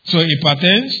 So it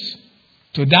pertains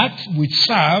to that which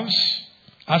serves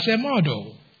as a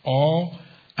model or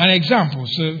an example.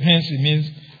 So hence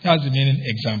it has the meaning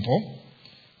example.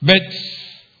 But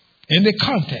in the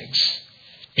context,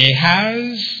 it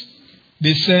has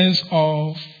the sense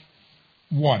of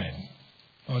warning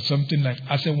or something like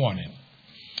as a warning.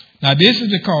 Now this is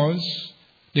because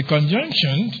the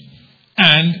conjunction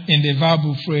And in the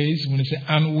verbal phrase, when they say,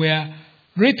 and were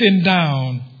written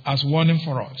down as warning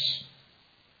for us.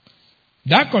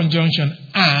 That conjunction,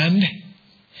 and,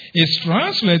 is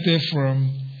translated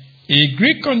from a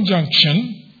Greek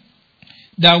conjunction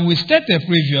that we stated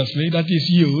previously that is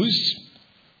used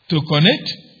to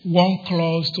connect one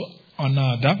clause to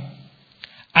another,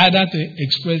 either to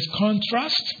express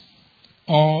contrast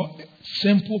or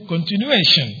simple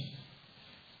continuation.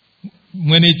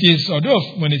 When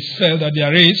it's felt that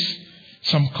there is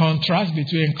some contrast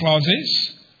between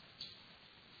clauses,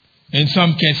 in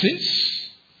some cases,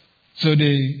 so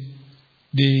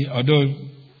although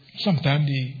sometimes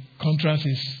the contrast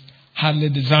is hardly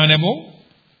discernible,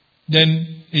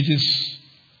 then it is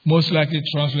most likely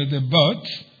translated but,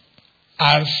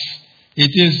 as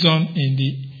it is done in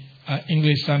the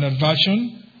English Standard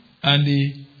Version and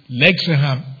the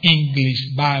Lexham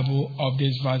English Bible of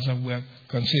this version we are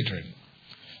considering.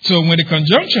 So when the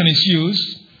conjunction is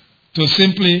used to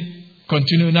simply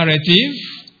continue narrative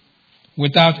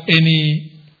without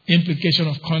any implication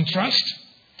of contrast,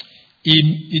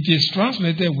 it is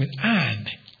translated with and,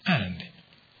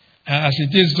 as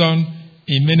it is done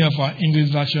in many of our English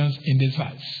versions in this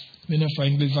verse. Many of our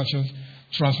English versions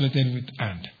translated with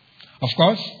and. Of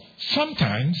course,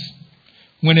 sometimes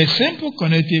when a simple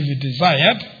connotative is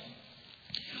desired,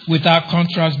 without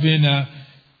contrast being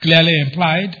clearly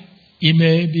implied, it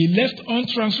may be left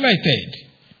untranslated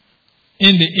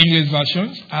in the English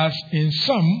versions, as in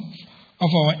some of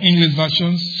our English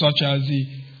versions, such as the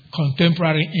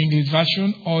Contemporary English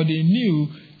Version or the New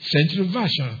Century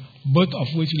Version, both of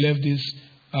which left this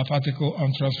particle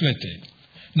untranslated.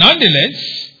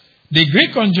 Nonetheless, the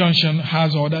Greek conjunction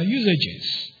has other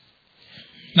usages.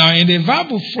 Now, in the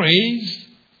verbal phrase,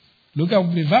 look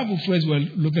at the verbal phrase we're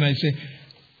looking at, say,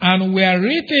 and were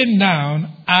written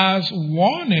down as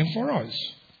warning for us.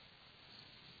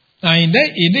 Now, in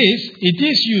this, it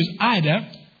is used either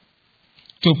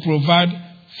to provide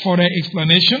further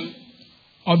explanation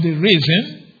of the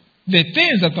reason the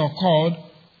things that occurred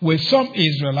with some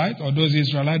Israelites, or those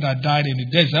Israelites that died in the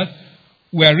desert,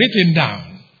 were written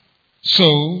down,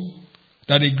 so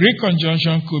that the Greek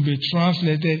conjunction could be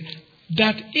translated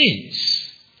that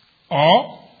is,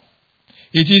 or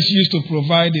it is used to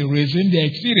provide the reason the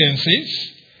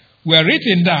experiences were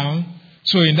written down,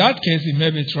 so in that case it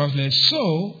may be translated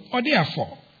so or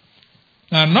therefore.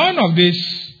 Now none of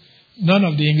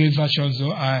the English versions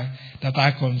that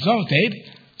I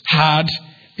consulted had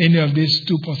any of these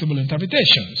two possible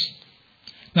interpretations.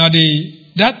 Now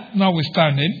that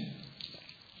notwithstanding,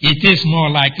 it is more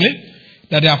likely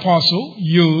that the apostle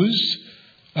used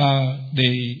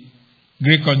the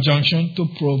Greek conjunction to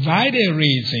provide a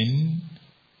reason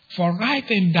for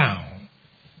writing down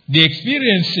the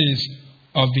experiences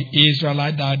of the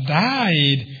Israelites that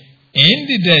died in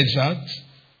the desert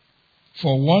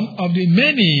for one of the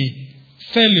many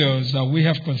failures that we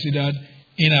have considered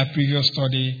in our previous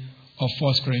study of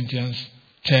 1 Corinthians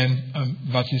 10,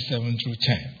 verses 7 through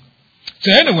 10.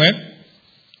 So anyway,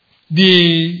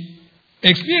 the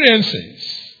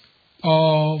experiences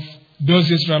of those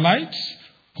Israelites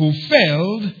who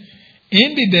failed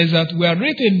in the desert were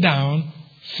written down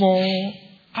for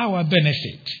our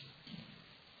benefit.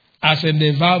 As in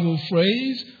the verbal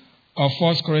phrase of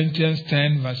 1 Corinthians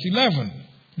 10, verse 11.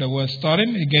 The word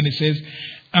starting, again it says,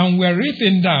 and were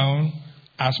written down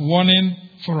as warning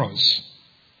for us.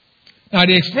 Now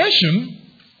the expression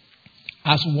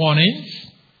as warnings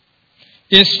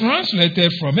is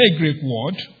translated from a Greek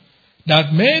word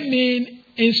that may mean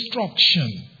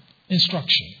instruction.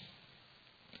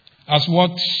 As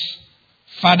what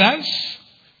fathers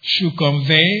should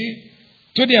convey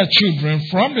to their children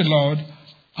from the Lord,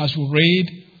 as we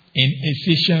read in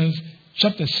Ephesians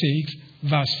chapter 6,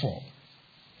 verse 4.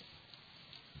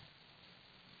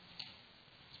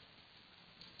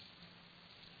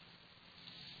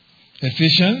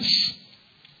 Ephesians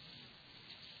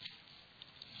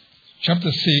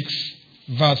chapter 6,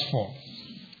 verse 4.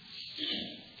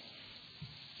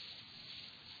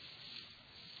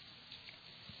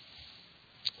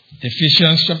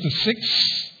 Ephesians chapter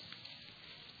 6,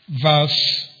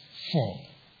 verse 4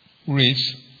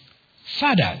 reads,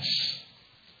 fathers,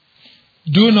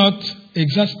 do not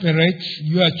exasperate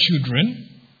your children.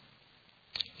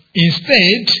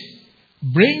 Instead,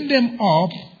 bring them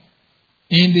up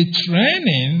in the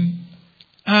training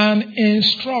and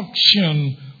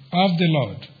instruction of the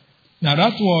Lord. Now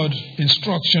that word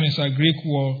instruction is a Greek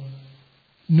word,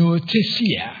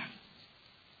 notesia.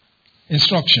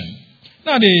 Instruction.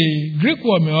 Now the Greek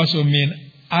word may also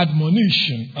mean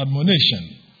admonition.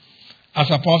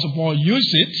 As Apostle Paul used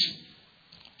it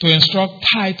to instruct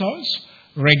Titus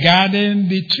regarding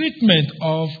the treatment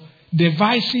of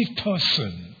divisive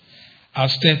person,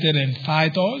 as stated in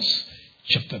Titus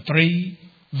chapter 3,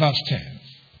 verse 10.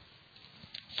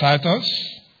 Titus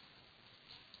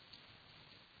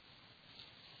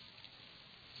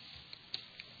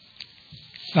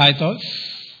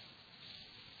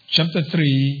chapter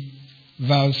 3,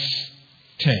 verse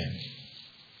 10.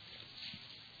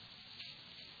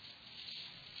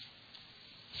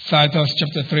 Titus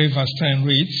chapter 3, verse 10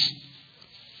 reads,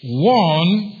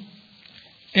 warn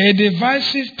a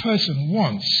divisive person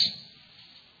once,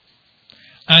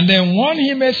 and then warn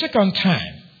him a second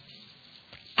time.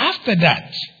 After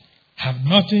that, have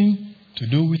nothing to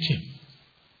do with him.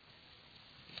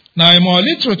 Now, a more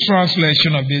literal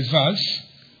translation of this verse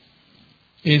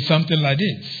is something like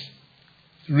this.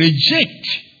 Reject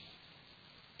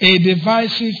a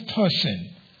divisive person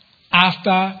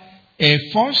after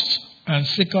a first and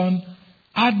second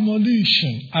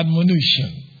admonition.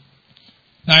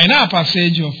 Now, in our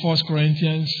passage of 1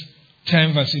 Corinthians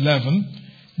 10, verse 11,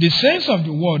 the sense of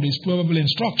the word is probably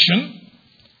instruction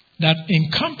that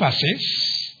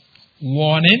encompasses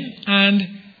warning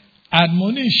and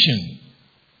admonition.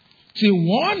 See,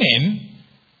 warning,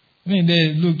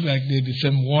 they look like they're the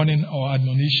same, warning or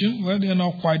admonition. Well, they're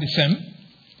not quite the same.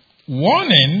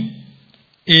 Warning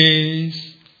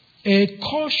is a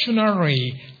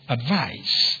cautionary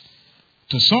advice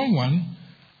to someone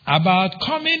about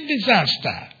coming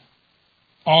disaster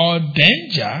or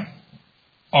danger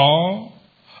or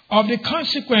of the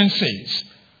consequences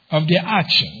of their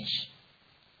actions.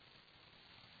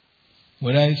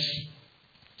 Would I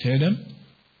tell them,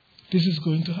 this is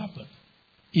going to happen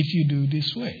if you do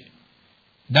this way?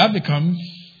 That becomes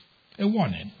a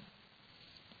warning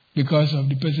because of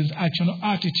the person's action or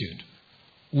attitude.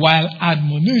 While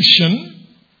admonition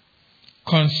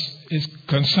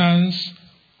concerns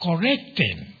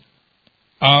correcting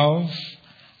of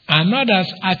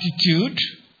another's attitude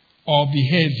or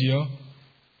behavior,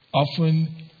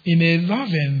 often in a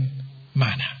loving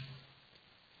manner.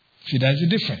 See, that's the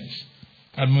difference.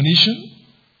 Admonition,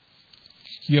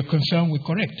 you're concerned with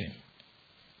correcting.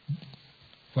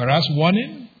 Whereas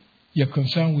warning, you're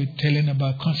concerned with telling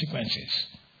about consequences.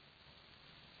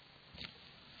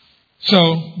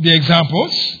 So, the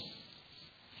examples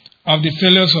of the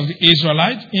failures of the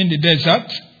Israelites in the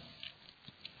desert,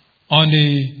 on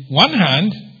the one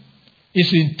hand,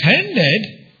 is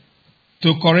intended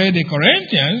to correct the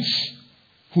Corinthians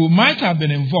who might have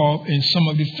been involved in some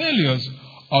of the failures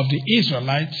of the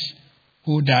Israelites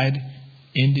who died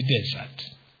in the desert.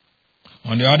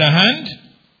 On the other hand,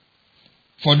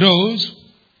 for those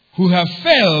who have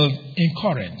failed in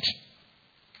Corinth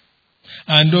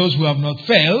and those who have not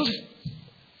failed,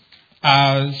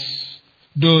 as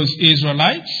those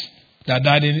Israelites that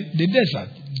died in the desert,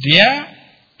 their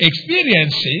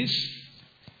experiences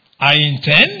are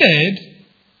intended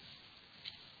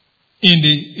in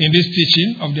this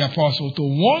teaching of the apostle to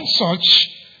warn such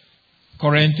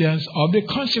Corinthians of the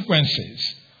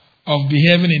consequences of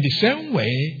behaving in the same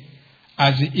way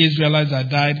as the Israelites that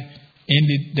died in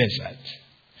the desert.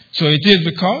 So it is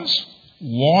because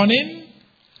warning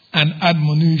and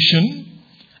admonition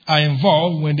are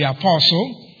involved when the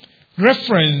apostle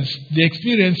referenced the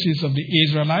experiences of the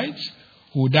Israelites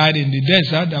who died in the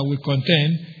desert that we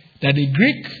contend that the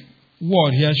Greek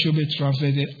word here should be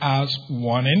translated as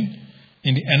warning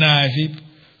in the NIV,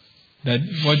 that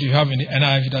what you have in the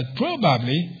NIV, that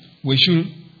probably we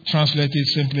should translate it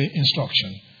simply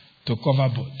instruction to cover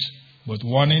both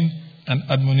warning and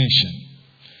admonition.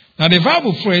 Now the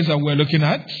Bible phrase that we're looking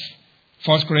at,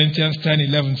 1 Corinthians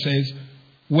 10:11 says,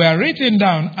 were written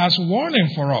down as warning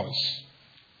for us.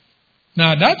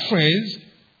 Now that phrase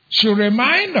should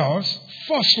remind us,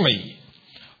 firstly,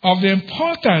 of the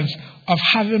importance of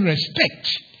having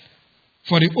respect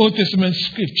for the Old Testament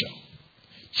scripture,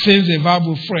 since the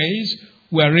verbal phrase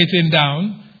were written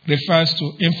down refers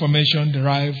to information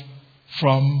derived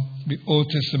from the Old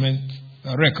Testament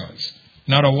records.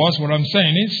 In other words, what I'm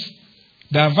saying is,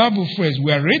 the verbal phrase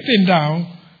were written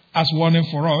down as warning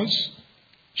for us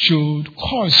should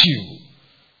cause you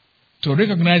to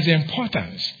recognize the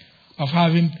importance of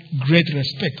having great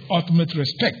respect, ultimate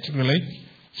respect, really,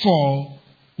 for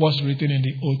what's written in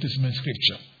the Old Testament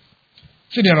scripture.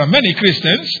 See, there are many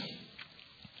Christians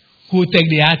who take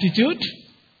the attitude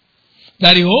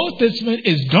that the Old Testament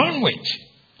is done with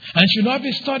and should not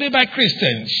be studied by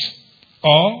Christians,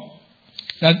 or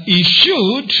that it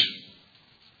should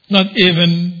not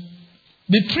even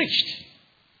be preached,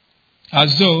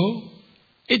 as though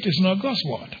it is not God's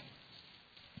word.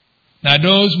 Now,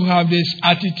 those who have this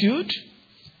attitude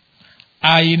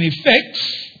are in effect,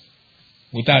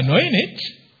 without knowing it,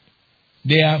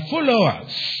 They are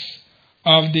followers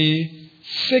of the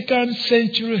 2nd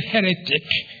century heretic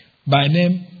by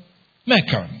name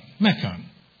Machen.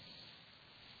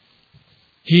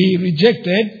 He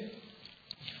rejected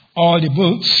all the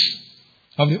books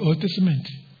of the Old Testament.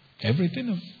 Every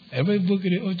book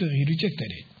in the Old Testament, he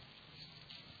rejected it.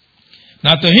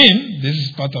 Now to him, this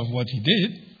is part of what he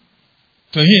did.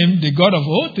 To him, the God of the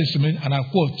Old Testament, and I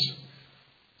quote,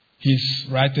 he's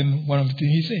writing one of the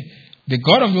things he said. The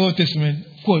God of the Old Testament,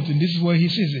 quote, and this is what he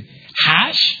says,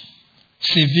 harsh,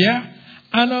 severe,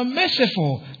 and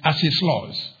unmerciful as his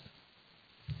laws.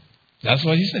 That's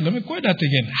what he said. Let me quote that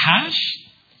again. Harsh,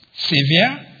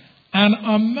 severe, and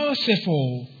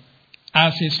unmerciful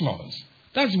as his laws.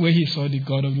 That's where he saw the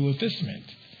God of the Old Testament.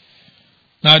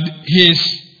 Now,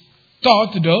 his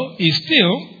thought, though, is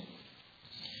still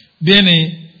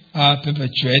being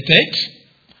perpetuated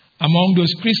among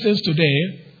those Christians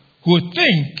today who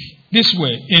think this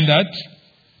way, in that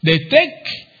they take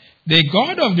the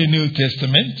God of the New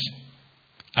Testament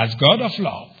as God of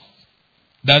love,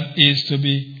 that is to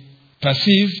be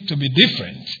perceived to be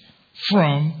different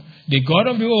from the God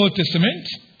of the Old Testament,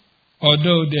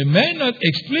 although they may not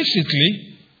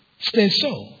explicitly state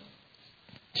so.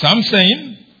 So I'm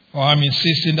saying, or I'm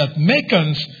insisting, that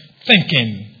Machen's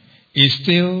thinking is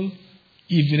still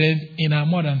evident in our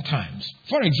modern times.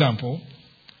 For example,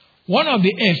 one of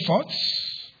the efforts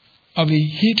of the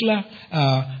Hitler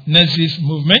Nazis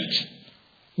movement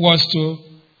was to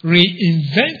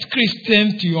reinvent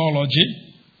Christian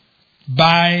theology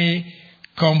by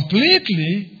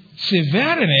completely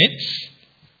severing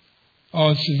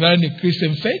the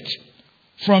Christian faith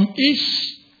from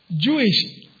its Jewish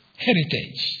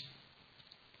heritage.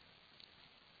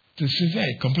 To sever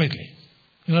it completely.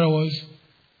 In other words,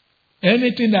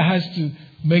 anything that has to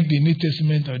make the New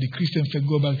Testament or the Christian faith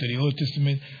go back to the Old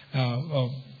Testament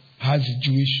has the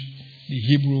Jewish, the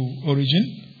Hebrew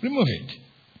origin, remove it.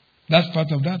 That's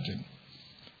part of that thing.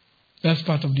 That's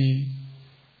part of the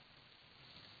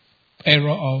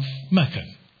era of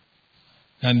Machen.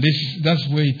 And that's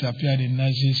where it appeared in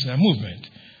Nazi's movement.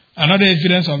 Another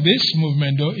evidence of this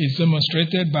movement, though, is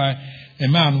demonstrated by a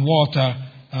man, Walter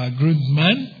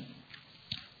Grundmann,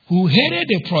 who headed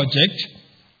a project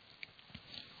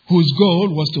whose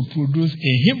goal was to produce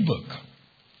a hymn book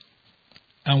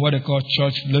and what they call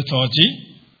church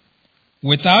liturgy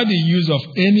without the use of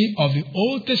any of the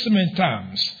Old Testament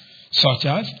terms such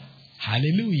as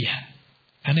hallelujah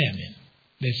and amen.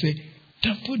 They say,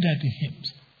 don't put that in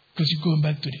hymns because you're going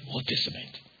back to the Old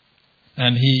Testament.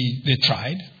 And they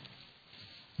tried.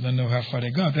 Don't know how far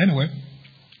they got. Anyway,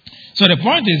 so the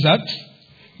point is that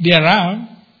there are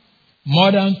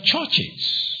modern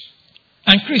churches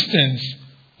and Christians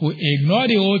who ignore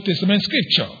the Old Testament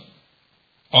scripture,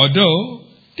 although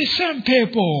the same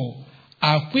people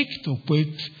are quick to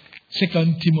quote 2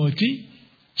 Timothy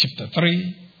chapter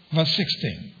 3, verse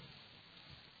 16.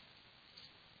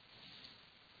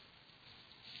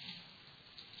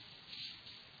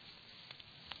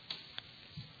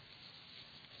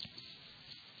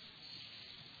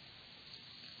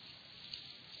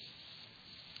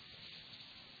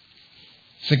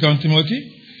 Second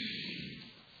Timothy,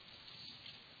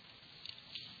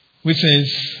 which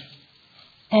says,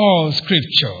 all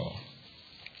scripture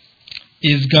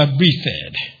is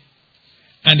God-breathed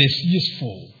and is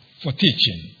useful for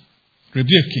teaching,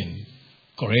 rebuking,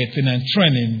 correcting, and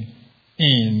training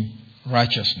in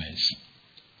righteousness.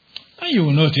 And you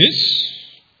will notice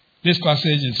this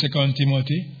passage in 2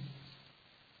 Timothy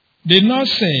did not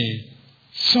say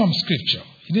some scripture.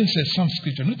 It didn't say some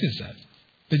scripture. Notice that.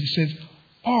 But it says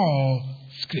all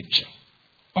scripture.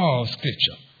 All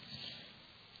scripture.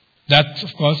 That,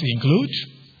 of course, includes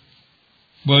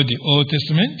both the Old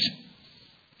Testament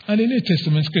and the New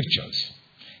Testament scriptures.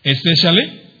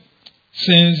 Especially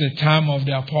since the time of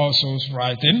the apostles'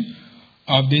 writing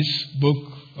of this book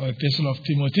or epistle of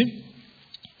Timothy,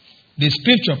 the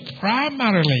scripture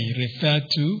primarily referred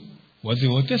to was the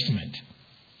Old Testament.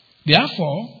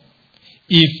 Therefore,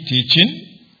 if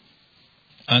teaching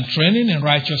and training in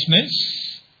righteousness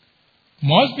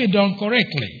must be done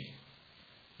correctly,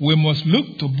 we must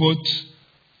look to both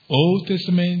Old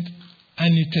Testament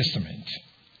and New Testament.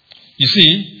 You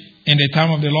see, in the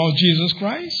time of the Lord Jesus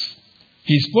Christ,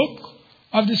 he spoke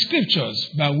of the scriptures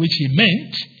by which he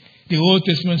meant the Old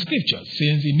Testament scriptures,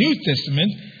 since the New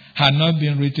Testament had not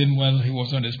been written while he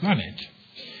was on this planet.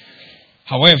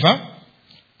 However,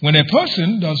 when a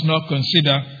person does not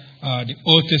consider the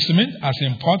Old Testament as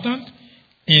important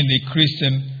in the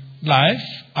Christian life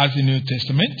as the New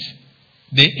Testament,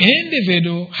 the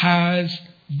individual has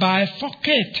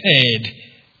bifurcated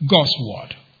God's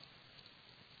word.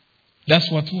 That's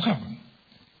what will happen.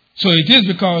 So it is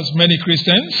because many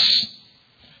Christians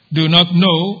do not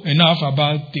know enough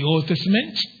about the Old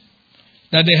Testament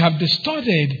that they have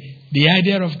distorted the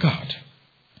idea of God.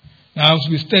 Now, as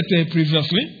we stated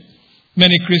previously,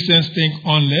 many Christians think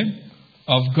only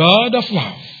of God of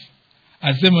love,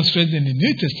 as demonstrated in the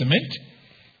New Testament,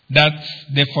 that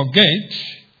they forget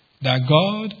that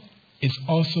God is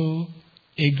also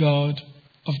a God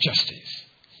of justice,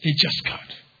 a just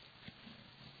God.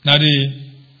 Now,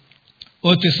 the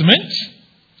Old Testament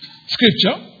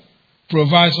scripture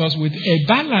provides us with a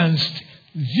balanced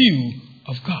view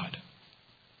of God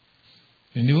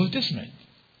in the Old Testament.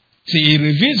 See, it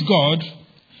reveals God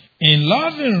in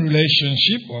loving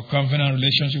relationship or covenant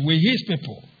relationship with his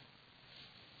people,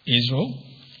 Israel,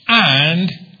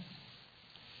 and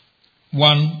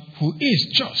one who is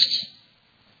just,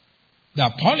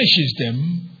 that punishes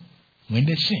them when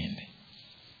they sin.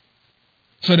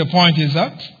 So the point is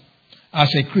that,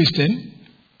 as a Christian,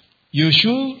 you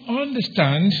should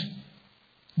understand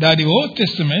that the Old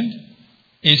Testament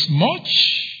is much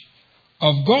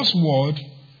of God's word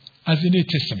as the New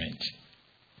Testament.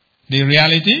 The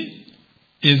reality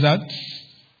is that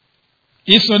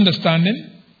its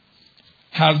understanding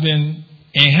has been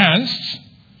enhanced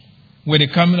with the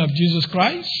coming of Jesus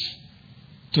Christ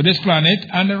to this planet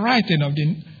and the writing of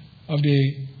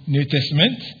the New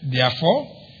Testament.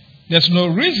 Therefore, there's no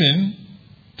reason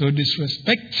to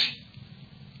disrespect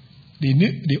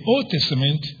the Old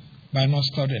Testament by not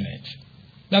studying it.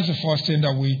 That's the first thing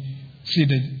that we see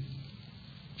the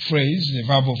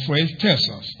verbal phrase tells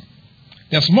us.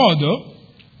 There's more though,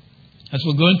 as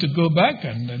we're going to go back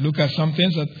and look at some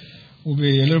things that will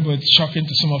be a little bit shocking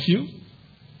to some of you.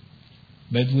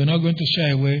 But we're not going to shy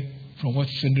away from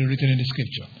what's written in the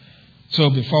scripture. So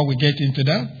before we get into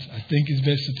that, I think it's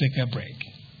best to take a break.